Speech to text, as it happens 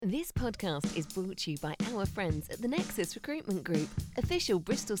This podcast is brought to you by our friends at the Nexus Recruitment Group, official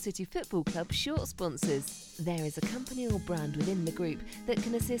Bristol City Football Club short sponsors. There is a company or brand within the group that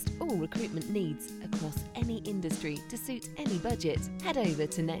can assist all recruitment needs across any industry to suit any budget. Head over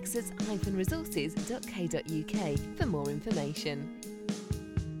to nexus-resources.co.uk for more information.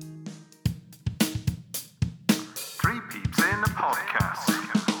 Three Peeps in a Podcast.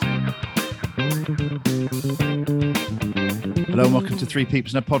 Hello and welcome to Three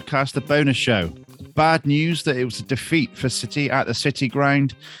Peeps in a Podcast, the bonus show. Bad news that it was a defeat for City at the City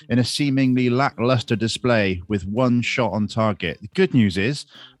Ground in a seemingly lacklustre display with one shot on target. The good news is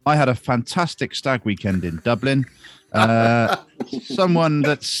I had a fantastic stag weekend in Dublin. Someone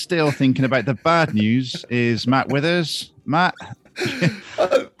that's still thinking about the bad news is Matt Withers. Matt?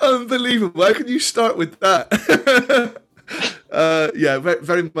 Unbelievable. How can you start with that?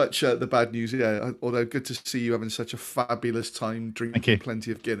 Very much the bad news. Yeah, although good to see you having such a fabulous time drinking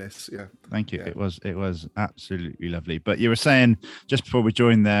plenty of Guinness. Yeah, thank you. Yeah. It was absolutely lovely. But you were saying just before we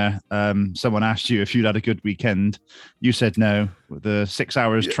joined there, someone asked you if you'd had a good weekend. You said no. The 6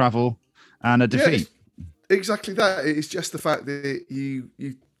 hours travel and a defeat. Yeah, exactly that. It's just the fact that you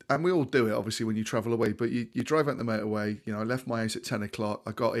and we all do it obviously when you travel away. But you drive out the motorway. You know, I left my house at 10 o'clock.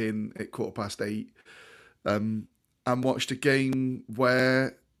 I got in at 8:15. And watched a game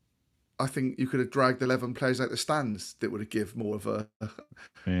where I think you could have dragged 11 players out the stands that would have given more of a...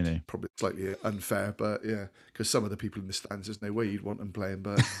 Really? Probably slightly unfair, but yeah, because some of the people in the stands, there's no way you'd want them playing,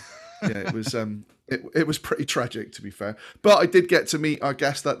 but yeah, it was it was pretty tragic, to be fair. But I did get to meet our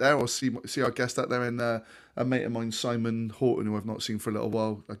guest out there, or see our guest out there, and a mate of mine, Simon Horton, who I've not seen for a little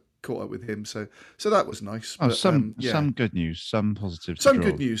while. I caught up with him, so that was nice. Oh, but, some good news, some positive.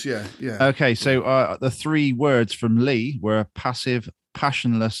 Good news, yeah. Okay, so the three words from Lee were passive,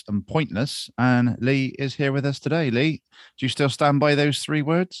 passionless, and pointless. And Lee is here with us today. Lee, do you still stand by those three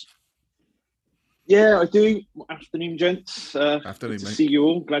words? Yeah, I do. Afternoon, gents. Afternoon, good to mate. see you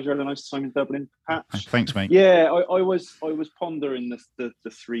all. Glad you had a nice time in Dublin, Pat. Thanks, mate. Yeah, I was pondering the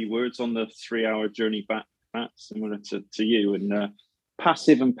three words on the 3 hour journey back, Pat, similar to you. And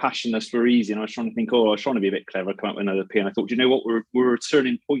passive and passionless were easy. And I was trying to think, I was trying to be a bit clever, come up with another P. And I thought, you know what, we're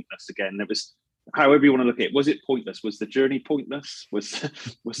returning pointless again. It was, however you want to look at it, was it pointless? Was the journey pointless? Was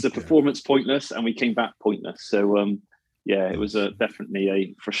the performance pointless? And we came back pointless. So, it was definitely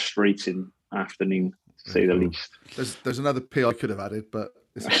a frustrating afternoon, to say the least. There's another P I could have added, but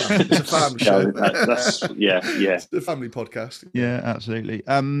it's a family show. That's It's the family podcast. Yeah, absolutely.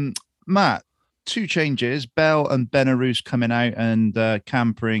 Matt, two changes: Bell and Benarous coming out, and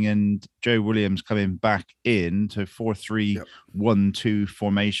Campering and Joe Williams coming back in to 4-3-1-2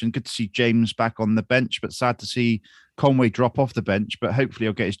 formation. Good to see James back on the bench, but sad to see Conway drop off the bench. But hopefully,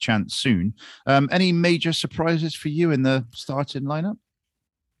 he'll get his chance soon. Any major surprises for you in the starting lineup?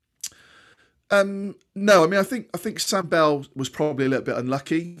 No, I mean, I think Sam Bell was probably a little bit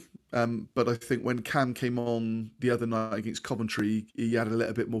unlucky. But I think when Cam came on the other night against Coventry, he had a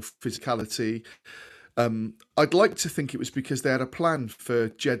little bit more physicality. I'd like to think it was because they had a plan for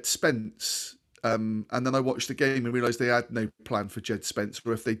Jed Spence. And then I watched the game and realised they had no plan for Jed Spence.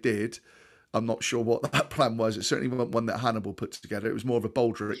 Or if they did, I'm not sure what that plan was. It certainly wasn't one that Hannibal put together. It was more of a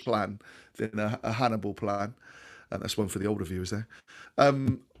Baldrick plan than a Hannibal plan. And that's one for the older viewers there.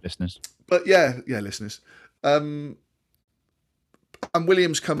 Listeners. But yeah, listeners. And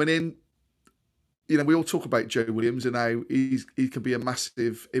Williams coming in, you know, we all talk about Joe Williams and how he can be a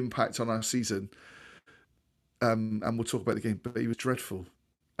massive impact on our season. And we'll talk about the game, but he was dreadful.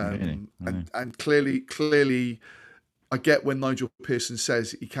 Really? And clearly, I get when Nigel Pearson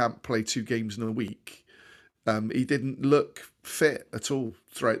says he can't play 2 games in a week. He didn't look fit at all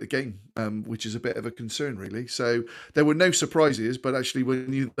throughout the game, which is a bit of a concern, really. So there were no surprises, but actually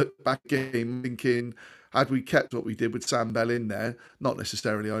when you look back at the game, thinking, had we kept what we did with Sam Bell in there, not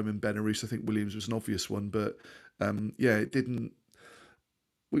necessarily Iman Benarous, I think Williams was an obvious one, but it didn't,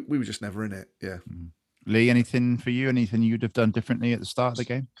 we were just never in it, yeah. Lee, anything for you? Anything you'd have done differently at the start of the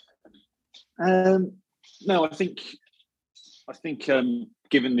game? No, I think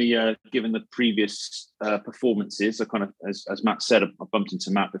given the previous performances, I kind of, as Matt said, I bumped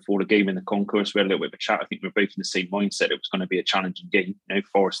into Matt before the game in the concourse. We had a little bit of a chat. I think we were both in the same mindset. It was going to be a challenging game. You know,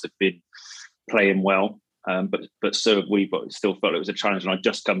 Forest had been playing well, but so have we. But still felt it was a challenge. And I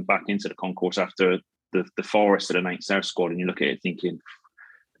just come back into the concourse after the Forest had announced their squad, and you look at it thinking,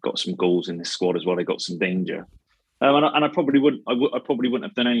 they've got some goals in this squad as well. They got some danger. And I probably wouldn't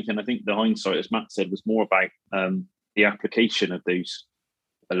have done anything. I think the hindsight, as Matt said, was more about the application of those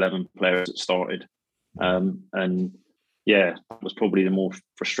 11 players that started. And yeah, that was probably the more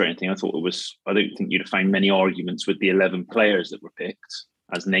frustrating thing. I don't think you'd have found many arguments with the 11 players that were picked.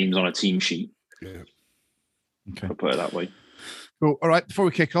 as names on a team sheet. Yeah. Okay. I'll put it that way. Cool. All right. Before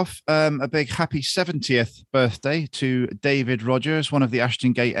we kick off, a big happy 70th birthday to David Rogers, one of the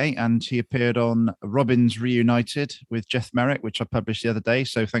Ashton Gate 8, and he appeared on Robins Reunited with Jeff Merrick, which I published the other day.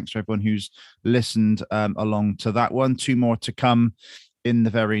 So thanks to everyone who's listened along to that one. 2 more to come in the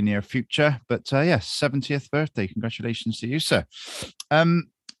very near future. But yes, 70th birthday. Congratulations to you, sir.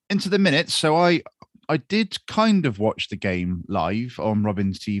 Into the minutes. So I did kind of watch the game live on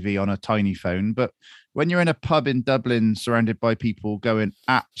Robins TV on a tiny phone, but when you're in a pub in Dublin surrounded by people going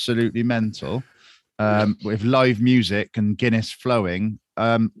absolutely mental with live music and Guinness flowing,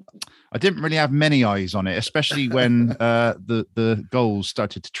 I didn't really have many eyes on it, especially when the goals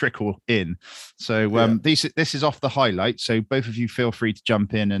started to trickle in. So this is off the highlights. So both of you feel free to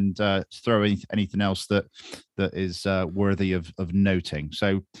jump in and throw anything else that is worthy of noting.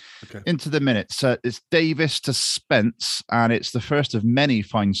 So into the minutes, it's Davis to Spence, and it's the first of many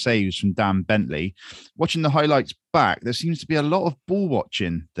fine saves from Dan Bentley. Watching the highlights back, there seems to be a lot of ball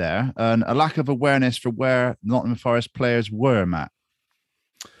watching there and a lack of awareness for where Nottingham Forest players were, Matt.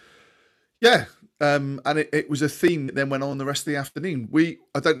 Yeah, and it was a theme that then went on the rest of the afternoon.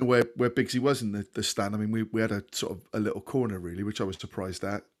 I don't know where Biggsy was in the stand. I mean, we had a sort of a little corner, really, which I was surprised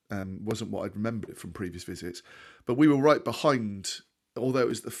at. Wasn't what I'd remembered from previous visits. But we were right behind, although it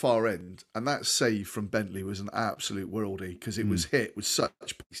was the far end. And that save from Bentley was an absolute worldie because it was hit with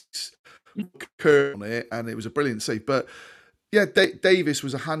such pace, curve on it, and it was a brilliant save. But yeah, Davis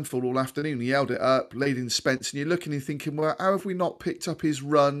was a handful all afternoon. He held it up, laid in Spence, and you're looking and thinking, well, how have we not picked up his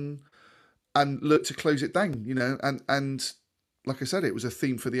run and look to close it down, and like I said, it was a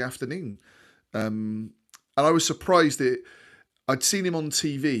theme for the afternoon. And I was surprised that I'd seen him on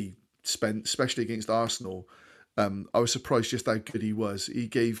TV, Spence, especially against Arsenal. I was surprised just how good he was. He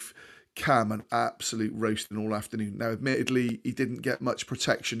gave Cam an absolute roasting all afternoon. Now, admittedly, he didn't get much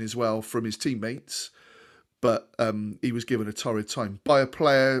protection as well from his teammates, but he was given a torrid time by a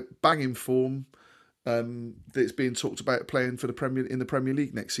player banging form, that's being talked about playing for the Premier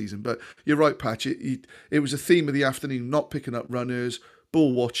League next season. But you're right, Patch. It was a theme of the afternoon, not picking up runners,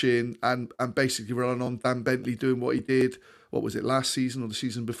 ball watching, and basically relying on Dan Bentley doing what he did. What was it, last season or the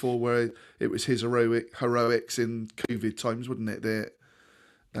season before, where it was his heroics in COVID times, wasn't it?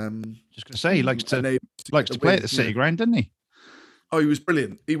 Just going to say, he likes to play at the City Ground, didn't he? Oh, he was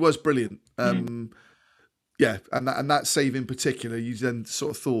brilliant. He was brilliant. Yeah, and that save in particular, you then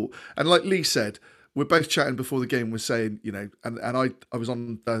sort of thought, and like Lee said, we're both chatting before the game. We're saying, and I was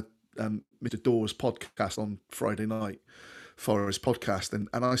on the Mr. Dawes podcast on Friday night, Forest podcast, and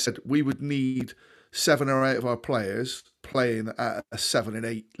I said we would need 7 or 8 of our players playing at a 7 and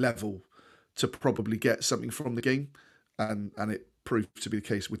 8 level to probably get something from the game, and it proved to be the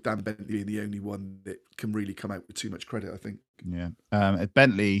case with Dan Bentley being the only one that can really come out with too much credit, I think. Yeah.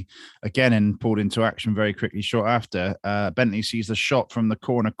 Bentley, again, and pulled into action very quickly short after. Bentley sees the shot from the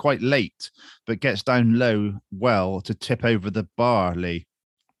corner quite late, but gets down low well to tip over the bar, Lee.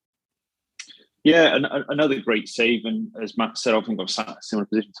 Yeah, and another great save. And as Matt said, I think I've sat in a similar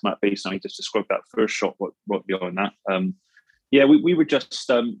position to Matt based on he just described that first shot, what behind that. Yeah, we were just,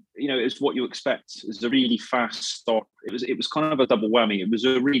 it's what you expect. It was a really fast start. It was kind of a double whammy. It was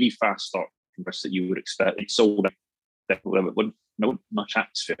a really fast start from us that you would expect. It sold out. No much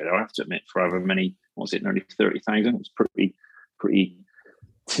atmosphere, I have to admit, for however many, nearly 30,000. It was pretty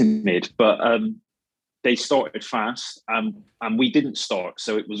timid. But they started fast and we didn't start.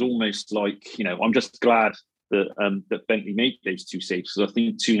 So it was almost like, I'm just glad that Bentley made those 2 saves, because I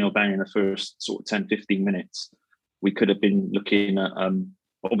think 2-0 down in the first sort of 10, 15 minutes, we could have been looking at,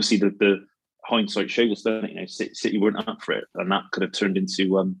 obviously the hindsight showed us that, City weren't up for it, and that could have turned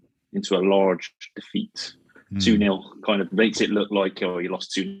into a large defeat. 2-0 kind of makes it look like, you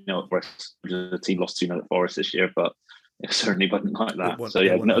lost 2-0 at Forest. The team lost 2-0 at Forest this year, but it certainly wasn't like that.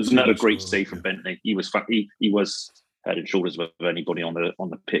 It was another great save from Bentley. He was head and shoulders above anybody on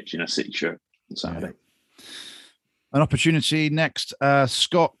the pitch in a City shirt on Saturday. An opportunity next.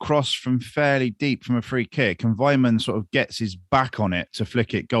 Scott cross from fairly deep from a free kick, and Weimann sort of gets his back on it to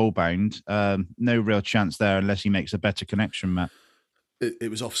flick it goal bound. No real chance there unless he makes a better connection, Matt. It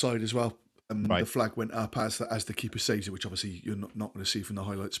was offside as well. Right. The flag went up as the keeper saves it, which obviously you're not going to see from the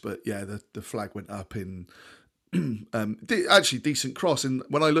highlights. But yeah, the flag went up in actually decent cross. And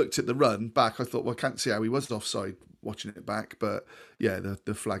when I looked at the run back, I thought, well, I can't see how he was offside watching it back. But yeah,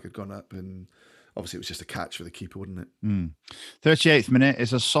 the flag had gone up, and obviously it was just a catch for the keeper, wasn't it? 38th minute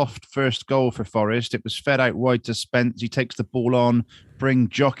is a soft first goal for Forest. It was fed out wide to Spence. He takes the ball on, Pring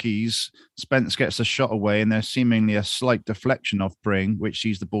jockeys, Spence gets a shot away, and there's seemingly a slight deflection of Pring, which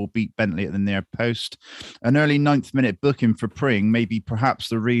sees the ball beat Bentley at the near post. An early 9th minute booking for Pring may be perhaps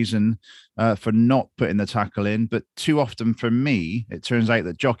the reason for not putting the tackle in, but too often for me, it turns out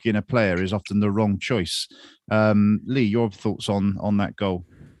that jockeying a player is often the wrong choice. Lee, your thoughts on that goal?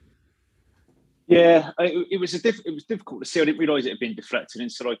 Yeah, it was difficult to see. I didn't realise it had been deflected,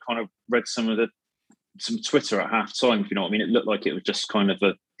 and so I kind of read some Twitter at half time. If you know what I mean, it looked like it was just kind of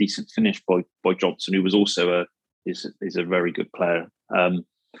a decent finish by Johnson, who was also is a very good player.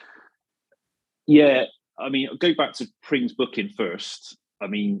 Yeah, I mean, go back to Pring's booking first. I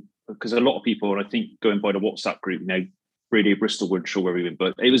mean, because a lot of people, and I think going by the WhatsApp group, Radio Bristol weren't sure where he went,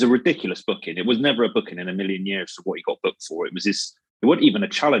 but it was a ridiculous booking. It was never a booking in a million years for what he got booked for. It was this. It wasn't even a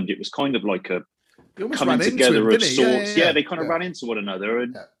challenge. It was kind of like a coming together of sorts. Yeah, they kind of ran into one another,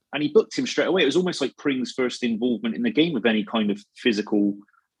 and he booked him straight away. It was almost like Pring's first involvement in the game with any kind of physical,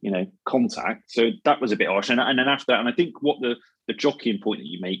 contact. So that was a bit harsh. And then after that, and I think what the jockeying point that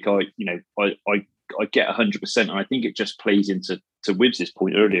you make, I get 100%, and I think it just plays into Wibbs'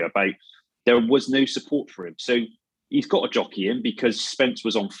 point earlier about there was no support for him. So he's got a jockey in because Spence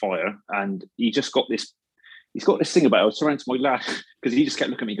was on fire, and he just got this. He's got this thing about it. I was surrounded to my lad because he just kept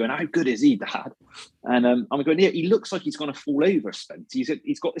looking at me going, "How good is he, Dad?" And I'm going, "Yeah, he looks like he's going to fall over, Spence.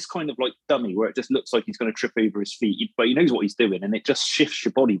 He's got this kind of like dummy where it just looks like he's going to trip over his feet, but he knows what he's doing, and it just shifts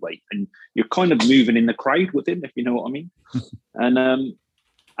your body weight, and you're kind of moving in the crowd with him, if you know what I mean."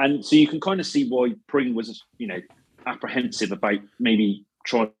 And so you can kind of see why Pring was, apprehensive about maybe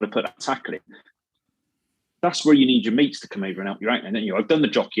trying to put that tackle in. That's where you need your mates to come over and help you out. And then, I've done the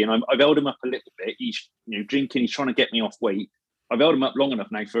jockey, and I've held him up a little bit. He's, drinking. He's trying to get me off weight. I've held him up long enough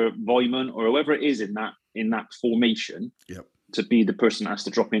now for Vyman or whoever it is in that formation to be the person that has to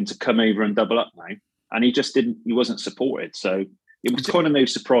drop in to come over and double up now. And he just didn't. He wasn't supported, so it was kind of no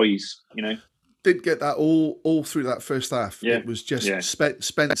surprise, Did get that all through that first half. Yeah. It was just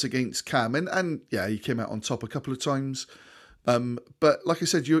Spence against Cam, and he came out on top a couple of times. But like I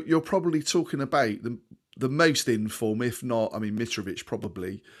said, you're probably talking about the most informed, if not, Mitrovic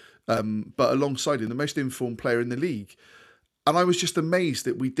probably, but alongside him, the most informed player in the league. And I was just amazed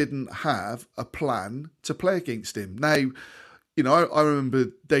that we didn't have a plan to play against him. Now, I remember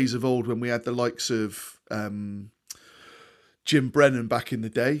days of old when we had the likes of Jim Brennan back in the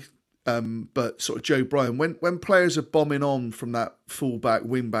day, but sort of Joe Bryan. When players are bombing on from that full-back,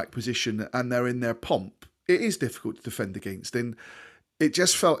 wing-back position and they're in their pomp, it is difficult to defend against. And it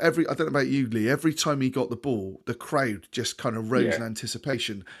just felt I don't know about you, Lee, every time he got the ball, the crowd just kind of rose in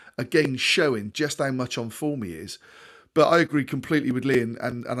anticipation, again showing just how much on form he is. But I agree completely with Lee,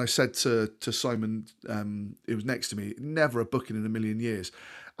 and I said to Simon, who was next to me, never a booking in a million years.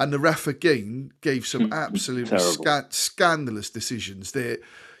 And the ref again gave some absolutely scandalous decisions that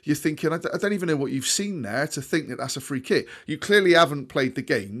you're thinking, I don't even know what you've seen there to think that that's a free kick. You clearly haven't played the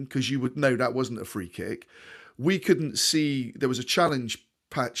game because you would know that wasn't a free kick. We couldn't see, there was a challenge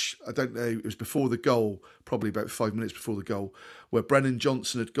patch, I don't know, it was before the goal, probably about 5 minutes before the goal, where Brennan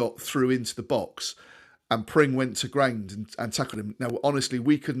Johnson had got through into the box and Pring went to ground and tackled him. Now, honestly,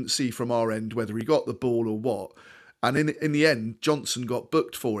 we couldn't see from our end whether he got the ball or what. And in the end, Johnson got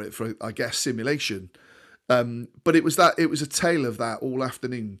booked for it for, I guess, simulation. But it was a tale of that all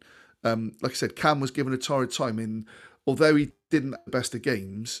afternoon. Like I said, Cam was given a torrid time, and although he didn't have the best of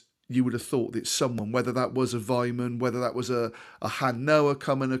games, you would have thought that someone, whether that was a Vyman, whether that was a Han Noah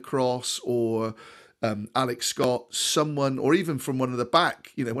coming across, or Alex Scott, someone, or even from one of the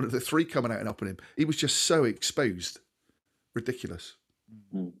back, one of the three coming out and helping him. He was just so exposed. Ridiculous.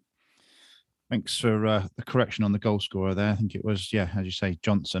 Thanks for the correction on the goal scorer there. I think it was, as you say,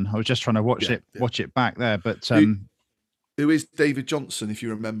 Johnson. I was just trying to watch it back there, but who is David Johnson? If you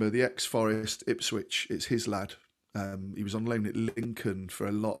remember, the ex-Forest Ipswich, it's his lad. He was on loan at Lincoln for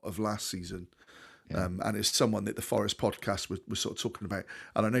a lot of last season, and it's someone that the Forest podcast was sort of talking about.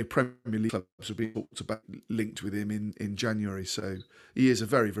 And I know Premier League clubs have been talked about, linked with him in January. So he is a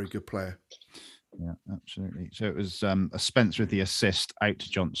very, very good player. Yeah, absolutely. So it was a Spence with the assist out to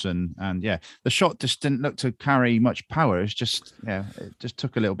Johnson, and the shot just didn't look to carry much power. It's just it just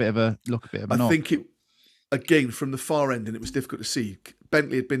took a little bit of a look, a bit of an. I think it again from the far end, and it was difficult to see.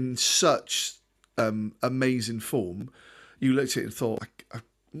 Bentley had been in such amazing form. You looked at it and thought,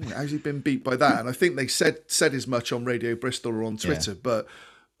 how's he been beat by that? And I think they said as much on Radio Bristol or on Twitter, but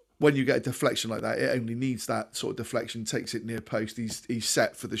when you get a deflection like that, it only needs that sort of deflection, takes it near post. He's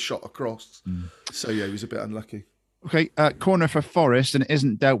set for the shot across. So he was a bit unlucky. Okay, corner for Forest, and it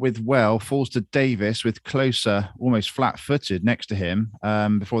isn't dealt with well. Falls to Davis with Closer almost flat-footed next to him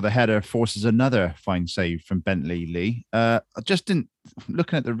before the header forces another fine save from Bentley Lee. I just didn't,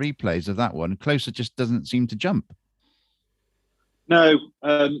 looking at the replays of that one, Closer just doesn't seem to jump. No,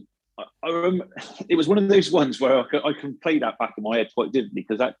 I remember it was one of those ones where I can play that back in my head quite vividly,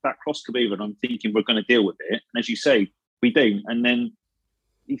 because that cross came over and I'm thinking we're going to deal with it. And as you say, we don't. And then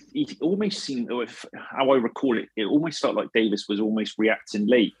it almost seemed, how I recall it, it almost felt like Davis was almost reacting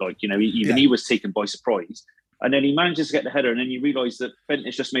late. Like, he was taken by surprise. And then he manages to get the header, and then you realise that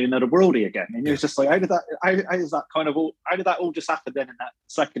Bentley's just made another worldie again. And it was just like, how did that all just happen then in that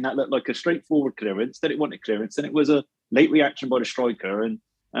second? That looked like a straightforward clearance, then it wanted clearance, and it was a late reaction by the striker, and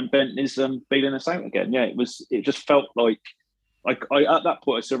Bentley's bailing us out again. Yeah, it just felt like I at that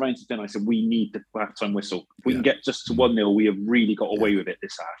point I surrounded them. I said, we need the half-time whistle. If we can get just to 1-0, we have really got away with it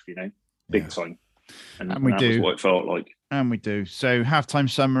this half, big time. And we that do. was what it felt like. And we do. So halftime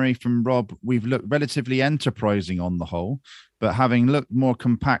summary from Rob. We've looked relatively enterprising on the whole, but having looked more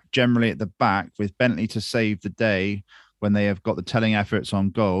compact generally at the back, with Bentley to save the day when they have got the telling efforts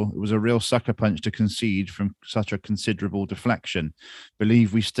on goal, it was a real sucker punch to concede from such a considerable deflection.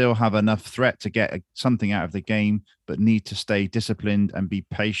 Believe we still have enough threat to get something out of the game, but need to stay disciplined and be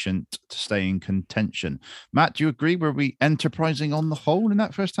patient to stay in contention. Matt, do you agree? Were we enterprising on the whole in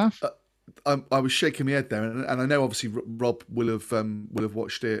that first half? I was shaking my head there, and I know obviously Rob will have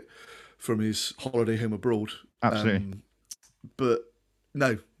watched it from his holiday home abroad. Absolutely, but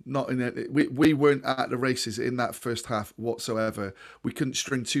no, not in it. We weren't at the races in that first half whatsoever. We couldn't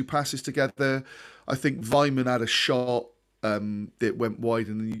string two passes together. I think Weimann had a shot that went wide,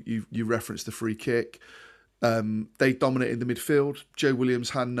 and you referenced the free kick. They dominated the midfield. Joe Williams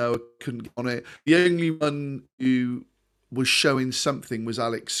had couldn't get on it. The only one who was showing something was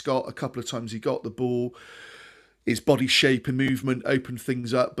Alex Scott. A couple of times he got the ball. His body shape and movement opened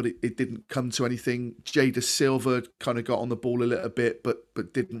things up, but it didn't come to anything. Jada Silva kind of got on the ball a little bit, but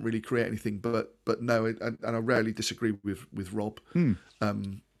didn't really create anything. But no, and I rarely disagree with Rob,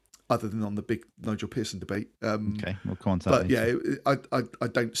 other than on the big Nigel Pearson debate. Okay, we'll come on to that. But later. I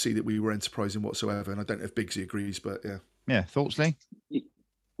don't see that we were enterprising whatsoever, and I don't know if Biggsy agrees, but yeah. Yeah, thoughts, Lee?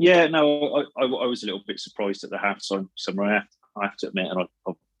 Yeah, no, I was a little bit surprised at the halftime summary. I have to admit, and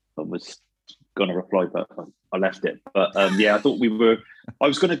I was going to reply, but I left it. But I thought I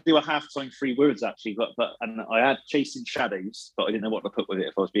was going to do a halftime 3 words actually, but I had Chasing Shadows, but I didn't know what to put with it,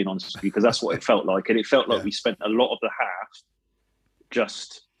 if I was being honest with you, because that's what it felt like. And it felt like we spent a lot of the half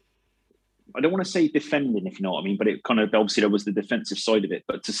just, I don't want to say defending, if you know what I mean, but it kind of, obviously there was the defensive side of it.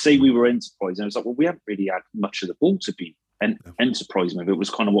 But to say we were enterprising, I was like, well, we haven't really had much of the ball to be enterprising with. It was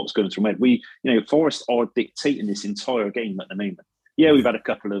kind of what's going through my head. Forest are dictating this entire game at the moment. Yeah, we've had a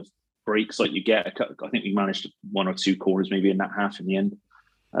couple of breaks like you get. I think we managed 1 or 2 corners maybe in that half in the end.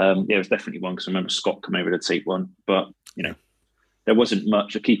 It was definitely one, because I remember Scott come over to take one. But, there wasn't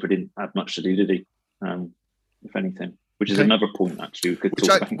much. The keeper didn't have much to do, did he? If anything. Which is another point, actually.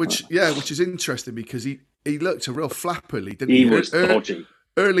 Which is interesting, because he looked a real flapperly, didn't he? He was dodgy.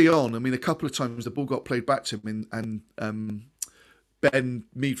 Early on, I mean, a couple of times the ball got played back to him, and Ben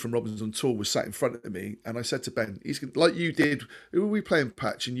Mead from Robinson Tour was sat in front of me, and I said to Ben, "He's like you did. Who were we playing,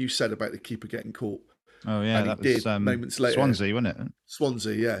 Patch?" And you said about the keeper getting caught. Oh yeah, and that he was did moments later. Swansea, wasn't it?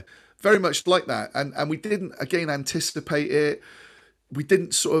 Swansea, yeah, very much like that. And we didn't again anticipate it. We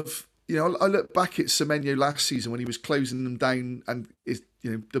didn't sort of. I look back at Semenyo last season when he was closing them down, and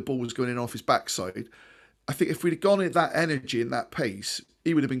the ball was going in off his backside. I think if we'd have gone at that energy and that pace,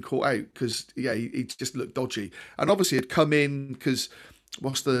 he would have been caught out, because he just looked dodgy. And obviously he'd come in because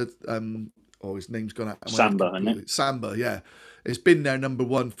what's the his name's gone out. Samba, isn't it? Samba, yeah. It's been there number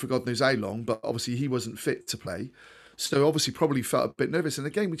 1 for God knows how long, but obviously he wasn't fit to play. So obviously probably felt a bit nervous. And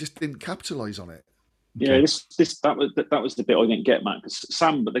again, we just didn't capitalise on it. Yeah, that was the bit I didn't get, Matt. Because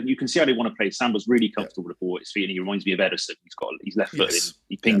Samba, you can see how they want to play. Samba's really comfortable with the ball at his feet, and he reminds me of Ederson. He's left footed. Yes.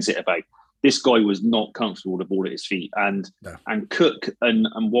 He pings it about. This guy was not comfortable with the ball at his feet, and Cook and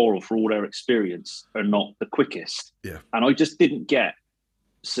Worrell, for all their experience, are not the quickest. Yeah, and I just didn't get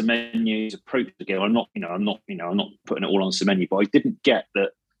Semenyo's approach again. I'm not putting it all on Semenyo, but I didn't get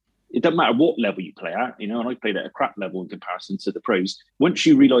that. It doesn't matter what level you play at, and I played at a crap level in comparison to the pros. Once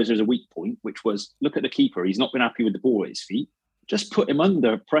you realise there's a weak point, which was, look at the keeper, he's not been happy with the ball at his feet. Just put him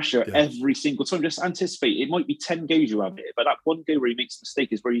under pressure every single time. Just anticipate. It might be 10 goes you have it, but that one go where he makes a mistake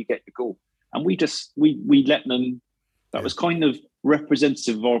is where you get your goal. And we let them. That was kind of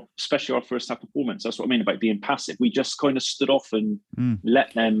representative of especially our first half performance. That's what I mean about being passive. We just kind of stood off and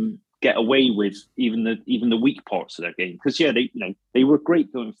let them get away with even the weak parts of their game. Because they were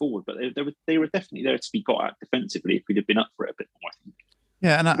great going forward, but they were definitely there to be got at defensively if we'd have been up for it a bit more, I think.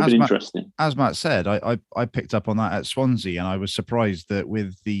 Yeah, and interesting. As Matt said, I picked up on that at Swansea, and I was surprised that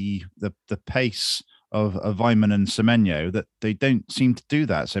with the pace of Weimann and Semenyo that they don't seem to do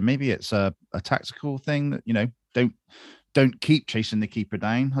that. So maybe it's a tactical thing that don't keep chasing the keeper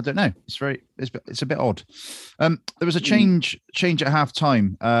down. I don't know. It's a bit odd. There was a change at half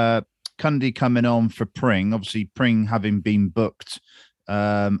time. Cundy coming on for Pring. Obviously, Pring having been booked,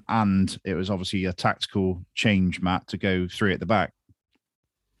 and it was obviously a tactical change, Matt, to go 3 at the back.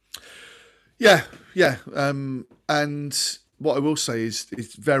 Yeah. And what I will say is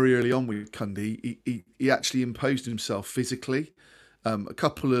very early on with Cundy, he actually imposed himself physically. A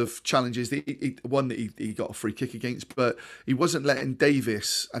couple of challenges. One that he got a free kick against, but he wasn't letting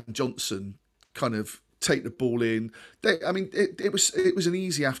Davis and Johnson kind of take the ball in. It was an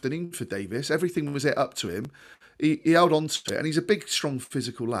easy afternoon for Davis. Everything was up to him. He held on to it, and he's a big, strong,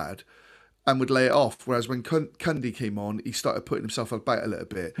 physical lad, and would lay it off. Whereas when Cundy came on, he started putting himself about a little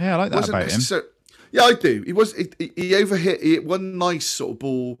bit. Yeah, I like that about him. Yeah, I do. He overhit. He hit one nice sort of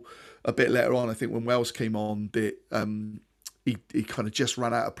ball a bit later on. I think when Wells came on, that he kind of just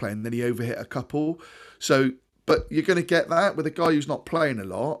ran out of play, and then he overhit a couple. So, but you're going to get that with a guy who's not playing a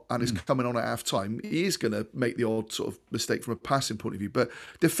lot and is coming on at half time. He is going to make the odd sort of mistake from a passing point of view. But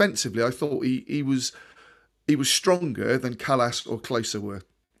defensively, I thought he was stronger than Callas or Closer were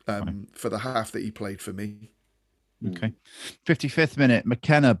for the half that he played for me. Okay. 55th minute,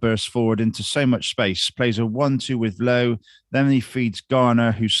 McKenna bursts forward into so much space, plays a 1-2 with Lowe, then he feeds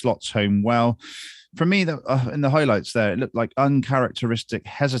Garner, who slots home well. For me, in the highlights there, it looked like uncharacteristic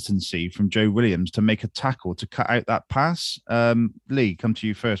hesitancy from Joe Williams to make a tackle to cut out that pass. Lee, come to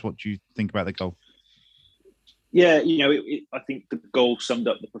you first. What do you think about the goal? Yeah, I think the goal summed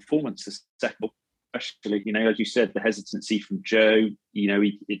up the performance, the second goal, especially. As you said, the hesitancy from Joe.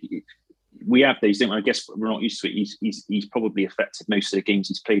 We have these, don't we? I guess we're not used to it. He's probably affected most of the games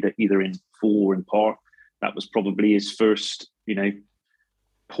he's played at either in full or in part. That was probably his first,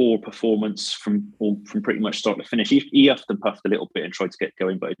 poor performance from pretty much start to finish. He huffed and puffed a little bit and tried to get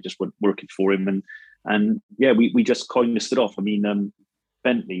going, but it just wasn't working for him. And yeah, we just kind of stood off. I mean,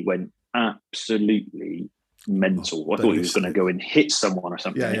 Bentley went absolutely mental. I thought he was going to go and hit someone or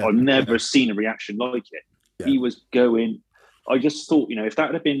something. Yeah. I've never seen a reaction like it. Yeah. He was going. I just thought, if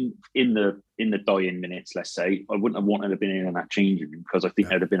that had been in the dying minutes, let's say, I wouldn't have wanted to have been in that changing room because I think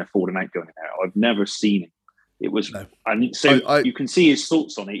there'd have been a falling out going in there. I've never seen it. It was, and so you can see his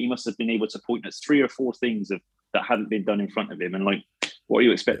thoughts on it. He must have been able to point at 3 or 4 things that hadn't been done in front of him, and like, what do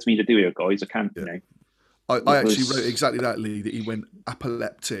you expect me to do here, guys? I can't, I actually wrote exactly that, Lee, that he went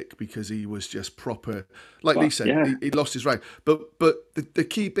epileptic because he was just proper. Like Lee said, he lost his rag. But the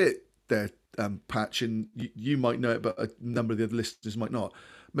key bit there, Patch, and you might know it, but a number of the other listeners might not.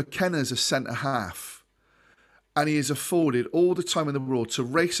 McKenna's a centre half, and he is afforded all the time in the world to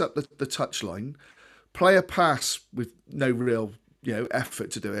race up the touchline, play a pass with no real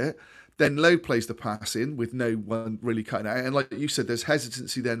effort to do it. Then Lowe plays the pass in with no one really cutting out. And like you said, there's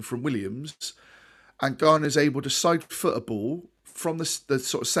hesitancy then from Williams, and Garner's able to side foot a ball from the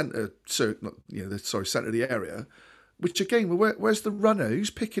sort of centre, centre of the area. Which again, where's the runner? Who's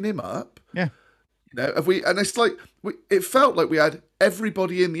picking him up? Yeah, have we? And it's like it felt like we had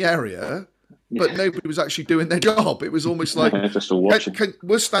everybody in the area, but nobody was actually doing their job. It was almost like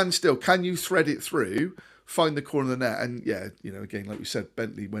we'll stand still. Can you thread it through? Find the corner of the net, and again, like we said,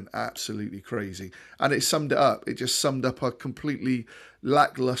 Bentley went absolutely crazy, and it summed it up. It just summed up a completely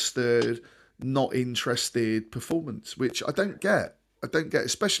lackluster, not interested performance, which I don't get.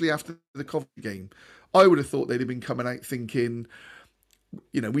 Especially after the Coventry game. I would have thought they'd have been coming out thinking,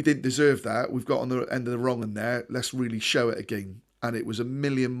 we didn't deserve that. We've got on the end of the wrong end there. Let's really show it again. And it was a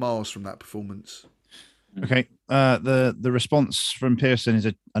million miles from that performance. Okay. The response from Pearson is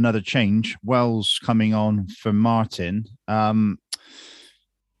another change. Wells coming on for Martin.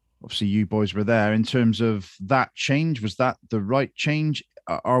 Obviously, you boys were there. In terms of that change, was that the right change?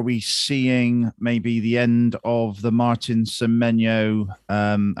 Are we seeing maybe the end of the Martin, Semenyo,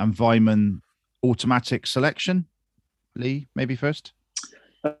 and Weimann automatic selection? Lee, maybe first.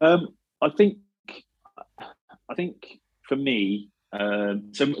 I think for me,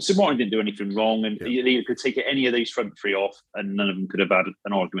 so Martin didn't do anything wrong, and he could take any of those front 3 off, and none of them could have had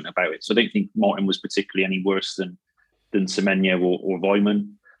an argument about it. So I don't think Martin was particularly any worse than Semenyo or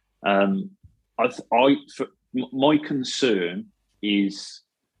Weimann. My concern is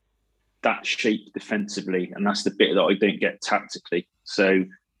that shape defensively, and that's the bit that I don't get tactically. So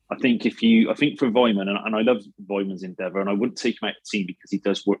I think for Vyman, and I love Vyman's endeavour, and I wouldn't take him out of the team because he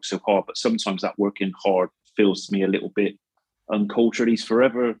does work so hard, but sometimes that working hard feels to me a little bit uncultured. He's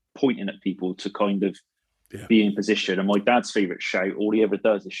forever pointing at people to kind of be in position. And my dad's favourite shout, all he ever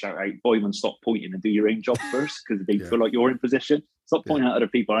does is shout out, Vyman, stop pointing and do your own job first, because they feel like you're in position. Stop pointing at other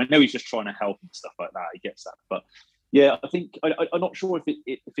people. I know he's just trying to help and stuff like that. He gets that. But yeah, I think I'm not sure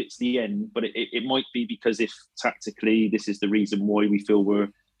if it's the end, but it might be, because if tactically this is the reason why we feel we're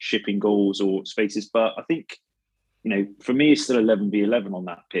shipping goals or spaces. But I think, for me, it's still 11v11 on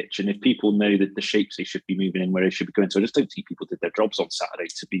that pitch. And if people know that the shapes they should be moving in, where they should be going to, I just don't think people did their jobs on Saturday,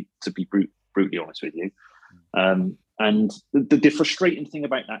 to be brutally honest with you. And the frustrating thing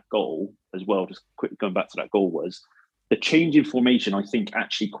about that goal as well, just quickly going back to that goal, was the change in formation, I think,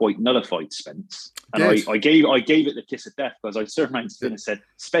 actually quite nullified Spence. And yes. I gave it the kiss of death, because I turned around and said,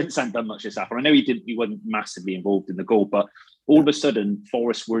 Spence hadn't done much this half. And I know he wasn't massively involved in the goal, but all of a sudden,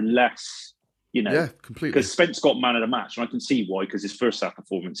 Forest were less, completely. Because Spence got man of the match, and I can see why, because his first half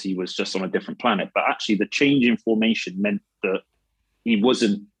performance, he was just on a different planet. But actually, the change in formation meant that he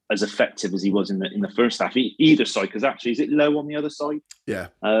wasn't as effective as he was in the first half, either side. Because actually, is it Lowe on the other side? Yeah.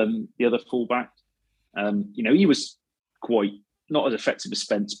 The other fullback, he was quite not as effective as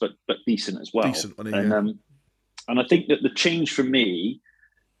Spence, but decent as well. And I think that the change for me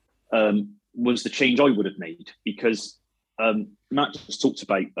was the change I would have made, because Matt just talked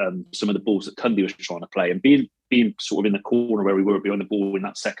about some of the balls that Cundy was trying to play, and being sort of in the corner where we were behind the ball in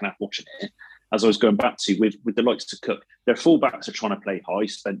that second half, watching it, as I was going back to with the likes of Cook, their fullbacks are trying to play high,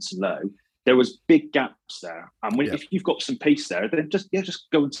 Spence and Lowe. There was big gaps there, and if you've got some pace there, then just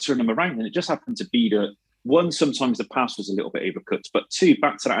go and turn them around. And it just happened to be that, one, sometimes the pass was a little bit overcooked, but two,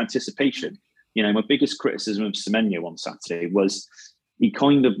 back to that anticipation. My biggest criticism of Semenyo on Saturday was he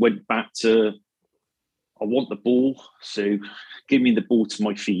kind of went back to, I want the ball, so give me the ball to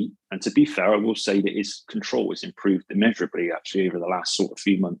my feet. And to be fair, I will say that his control has improved immeasurably, actually, over the last sort of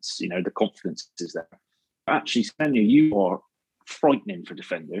few months. The confidence is there. Actually, Semenyo, you are frightening for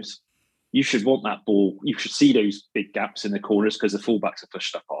defenders. You should want that ball. You should see those big gaps in the corners, because the fullbacks are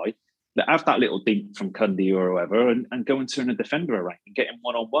pushed up high. Have that little dink from Cundy or whoever, and go and turn a defender around and get him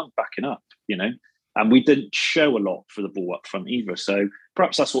one-on-one backing up, And we didn't show a lot for the ball up front either. So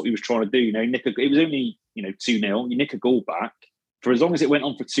perhaps that's what he was trying to do. It was only 2-0. You nick a goal back. For as long as it went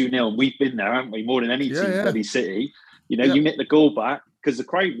on for 2-0, and we've been there, haven't we? More than any team, bloody City. You nick the goal back, because the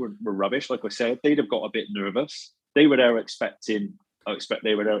crowd were rubbish. Like I said, they'd have got a bit nervous. They were there expecting. I expect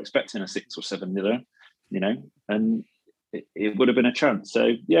they were there expecting a 6 or 7-0. And it would have been a chance.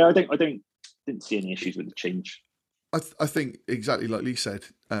 So yeah, I didn't see any issues with the change. I think exactly like Lee said,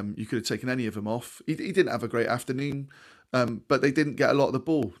 you could have taken any of them off. He didn't have a great afternoon, but they didn't get a lot of the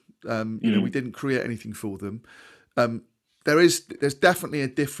ball. We didn't create anything for them. There's definitely a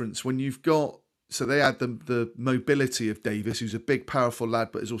difference when you've got. So they had the mobility of Davis, who's a big, powerful lad,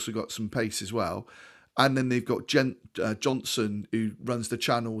 but has also got some pace as well. And then they've got Johnson, who runs the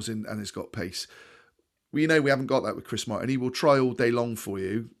channels and has got pace. We haven't got that with Chris Martin. He will try all day long for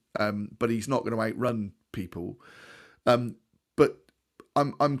you, but he's not going to outrun people. But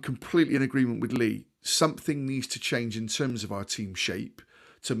I'm completely in agreement with Lee. Something needs to change in terms of our team shape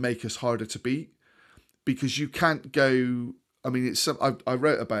to make us harder to beat, because you can't go. I mean, I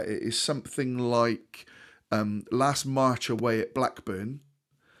wrote about it. It's something like last March away at Blackburn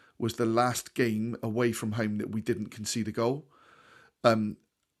was the last game away from home that we didn't concede a goal.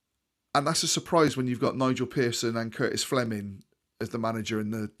 And that's a surprise when you've got Nigel Pearson and Curtis Fleming as the manager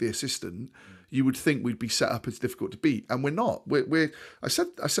and the assistant. You would think we'd be set up as difficult to beat, and we're not. I said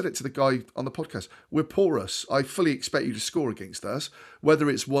it to the guy on the podcast. We're porous. I fully expect you to score against us. Whether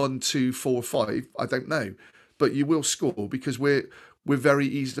it's 1, 2, 4, 5, I don't know, but you will score, because we're very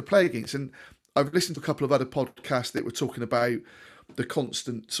easy to play against. And I've listened to a couple of other podcasts that were talking about the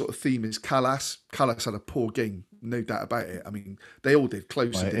constant sort of theme is Callas. Callas had a poor game, no doubt about it. I mean, they all did.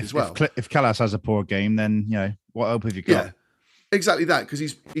 Close did as well. If Callas has a poor game, then what hope have you got? Yeah, exactly that, because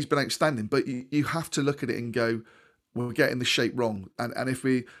he's been outstanding. But you have to look at it and go, we're getting the shape wrong. And if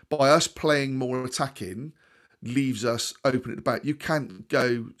we, by us playing more attacking, leaves us open at the back. You can't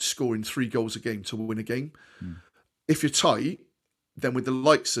go scoring 3 goals a game to win a game. If you're tight, then with the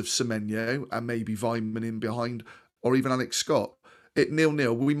likes of Semenyo and maybe Vyman in behind, or even Alex Scott, at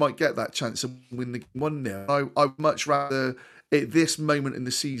 0-0, we might get that chance and win the game 1-0. I'd much rather, at this moment in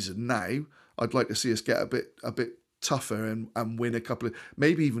the season now, I'd like to see us get a bit tougher and win a couple of,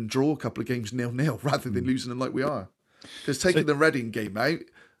 maybe even draw a couple of games 0-0 rather than losing them like we are. Because taking the Reading game out,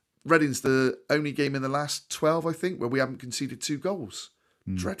 Reading's the only game in the last 12, I think, where we haven't conceded 2 goals.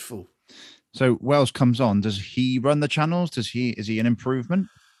 Dreadful. So Wells comes on. Does he run the channels? Is he an improvement?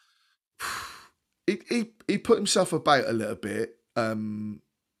 he put himself about a little bit,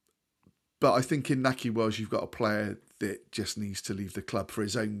 but I think in Nahki Wells you've got a player that just needs to leave the club for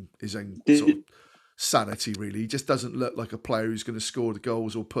his own sort of sanity. Really, he just doesn't look like a player who's going to score the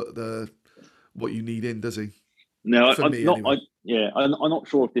goals or put what you need in, does he? No, For I'm me, not. anyway. I'm not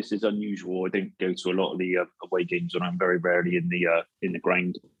sure if this is unusual. I don't go to a lot of the away games, and I'm very rarely in the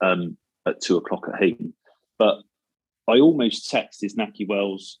ground at 2:00 at home. But I almost texted Nahki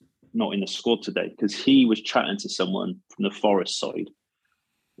Wells not in the squad today because he was chatting to someone from the Forest side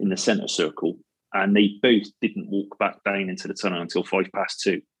in the centre circle, and they both didn't walk back down into the tunnel until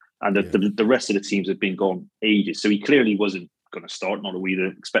 2:05, and the rest of the teams had been gone ages. So he clearly wasn't going to start, not that we'd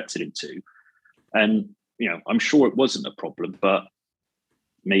expected him to, and. I'm sure it wasn't a problem, but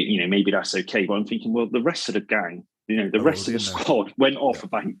maybe that's okay. But I'm thinking, well, the rest of the gang, the rest of the squad went off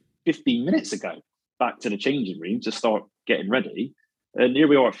about 15 minutes ago back to the changing room to start getting ready. And here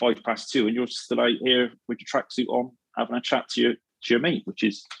we are at 2:05, and you're still out here with your tracksuit on, having a chat to your mate, which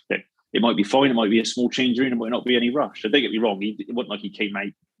is, it might be fine. It might be a small change room. It might not be any rush. So don't get me wrong. It wasn't like he came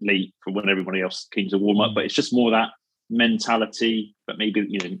out late for when everybody else came to warm up, but it's just more that mentality. But maybe,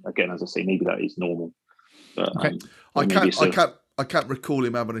 again, as I say, maybe that is normal. But, okay. I can't recall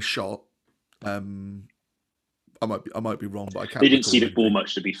him having a shot. I might be wrong, but I can't. They didn't see the ball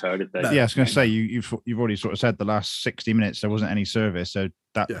much, to be fair, did they? Yeah, I was going to say you've already sort of said the last 60 minutes there wasn't any service, so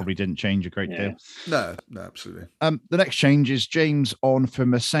that probably didn't change a great deal. No, absolutely. The next change is James on for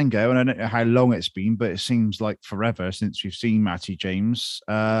Masengo, and I don't know how long it's been, but it seems like forever since we've seen Matty James.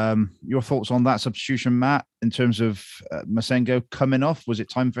 Your thoughts on that substitution, Matt, in terms of Masengo coming off? Was it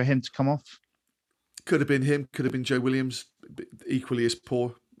time for him to come off? Could have been him. Could have been Joe Williams, equally as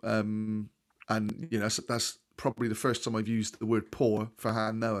poor. And that's probably the first time I've used the word poor for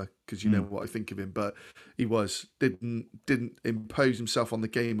Han Noah, because you know what I think of him. But he didn't impose himself on the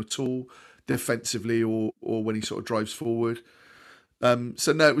game at all, defensively or when he sort of drives forward.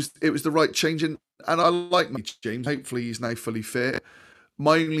 So no, it was the right change, and I like Matty James. Hopefully he's now fully fit.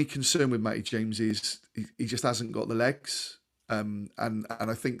 My only concern with Matty James is he just hasn't got the legs. And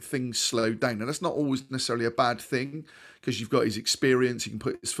I think things slowed down. And that's not always necessarily a bad thing, because you've got his experience, he can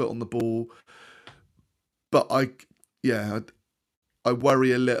put his foot on the ball. But I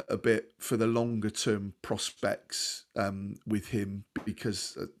worry a little bit for the longer term prospects with him,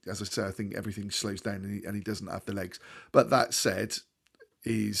 because, as I say, I think everything slows down and he doesn't have the legs. But that said,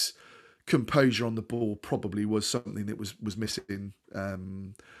 his composure on the ball probably was something that was missing.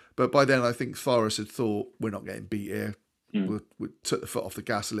 But by then, I think Forest had thought, we're not getting beat here. We took the foot off the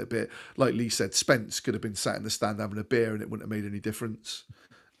gas a little bit. Like Lee said, Spence could have been sat in the stand having a beer and it wouldn't have made any difference.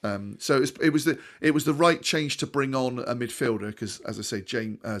 So it was the right change to bring on a midfielder, because, as I say,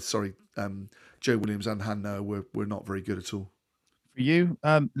 Joe Williams and Han Noah were not very good at all. For you,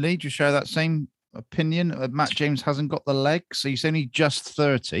 Lee, do you share that same opinion? Matt James hasn't got the legs, so he's only just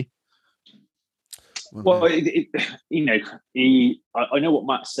 30. Well, I know what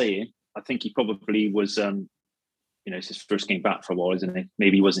Matt's saying. I think he probably was. It's his first game back for a while, isn't he?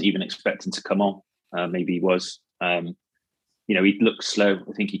 Maybe he wasn't even expecting to come on. Maybe he was. He looked slow.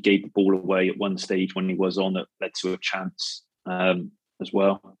 I think he gave the ball away at one stage when he was on, that led to a chance as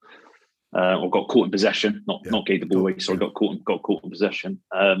well. Or got caught in possession, not gave the ball away. Sorry, got caught in possession.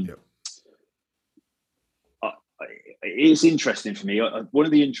 It's interesting for me. One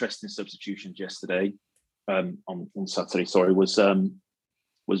of the interesting substitutions yesterday, on Saturday,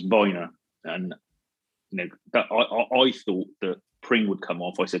 was Boyner, and that I thought that Pring would come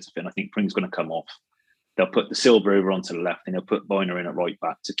off. I said to Finn, I think Pring's going to come off. They'll put the Silva over onto the left, and they'll put Boyner in at right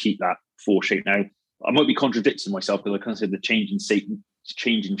back to keep that four shape. Now, I might be contradicting myself, because I kind of said the change in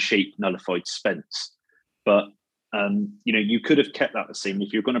shape nullified Spence, but you could have kept that the same.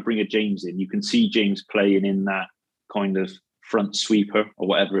 If you're going to bring a James in, you can see James playing in that kind of front sweeper or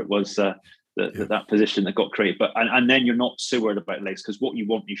whatever it was, that position that got created. But and then you're not so worried about legs, because what you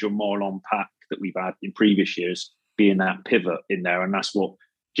want is your Marlon Pack that we've had in previous years being that pivot in there, and that's what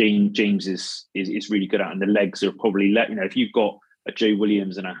James is really good at. And the legs are probably if you've got a Joe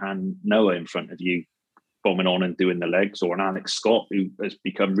Williams and a Han Noah in front of you bombing on and doing the legs, or an Alex Scott who has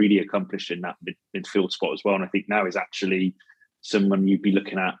become really accomplished in that midfield spot as well. And I think now is actually someone you'd be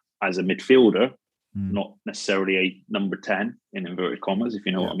looking at as a midfielder, not necessarily a number 10 in inverted commas, if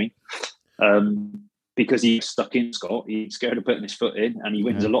you know what I mean. Because he's stuck in, Scott. He's scared of putting his foot in, and he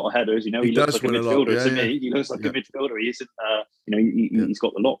wins a lot of headers. He looks like a midfielder to me. He looks like a midfielder. He isn't. He's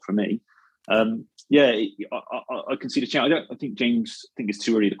got the lot for me. I can see the chance. I think James. I think it's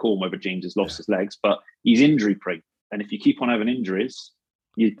too early to call whether James has lost his legs, but he's injury prone. And if you keep on having injuries,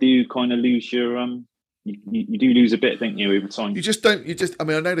 you do kind of lose your you do lose a bit, don't you, over time? You just don't. I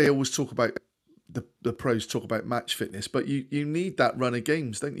mean, I know they always talk about the pros talk about match fitness, but you need that run of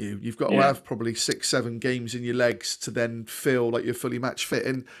games, don't you? You've got to have probably 6-7 games in your legs to then feel like you're fully match fit.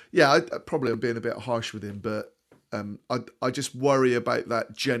 And yeah, I probably am being a bit harsh with him, but I just worry about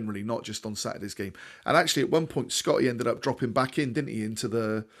that generally, not just on Saturday's game. And actually, at one point, Scotty ended up dropping back in, didn't he, into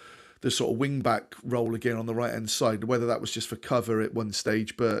the sort of wing back role again on the right hand side. Whether that was just for cover at one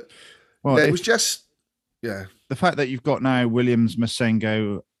stage, but it was just the fact that you've got now Williams,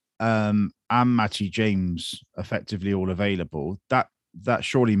 Masengo, and Matty James effectively all available. That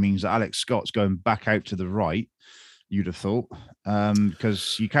surely means that Alex Scott's going back out to the right. You'd have thought,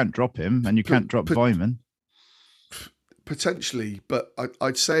 because you can't drop him and you can't drop Vyman. Potentially, but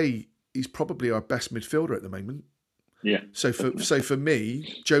I'd say he's probably our best midfielder at the moment. Yeah. So for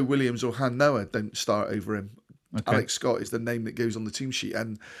me, Joe Williams or Han Noah don't start over him. Okay. Alex Scott is the name that goes on the team sheet,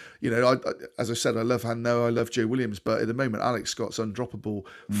 and I as I said, I love Han Noah, I love Joe Williams, but at the moment, Alex Scott's undroppable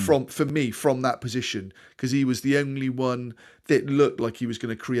from that position, because he was the only one that looked like he was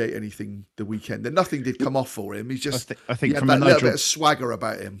going to create anything the weekend. And nothing did come off for him. He's just I think he from had that a little bit of swagger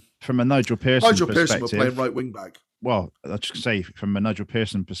about him. From a Nigel Pearson perspective, was playing right wing back. Well, I'll just say from a Nigel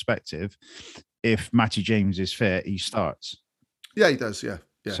Pearson perspective, if Matty James is fit, he starts. Yeah, he does. Yeah.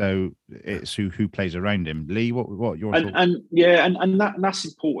 Yeah. So it's who plays around him. Lee, what your thoughts? And that's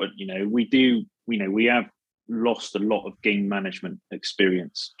important. We have lost a lot of game management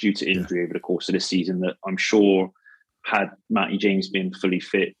experience due to injury over the course of this season. That I'm sure, had Matty James been fully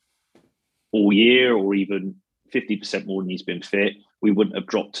fit all year, or even 50% more than he's been fit, we wouldn't have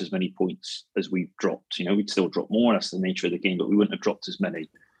dropped as many points as we've dropped. We'd still drop more. That's the nature of the game, but we wouldn't have dropped as many.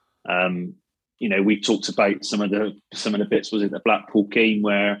 We've talked about some of the bits. Was it the Blackpool game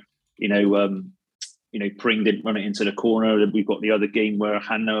where Pring didn't run it into the corner? We've got the other game where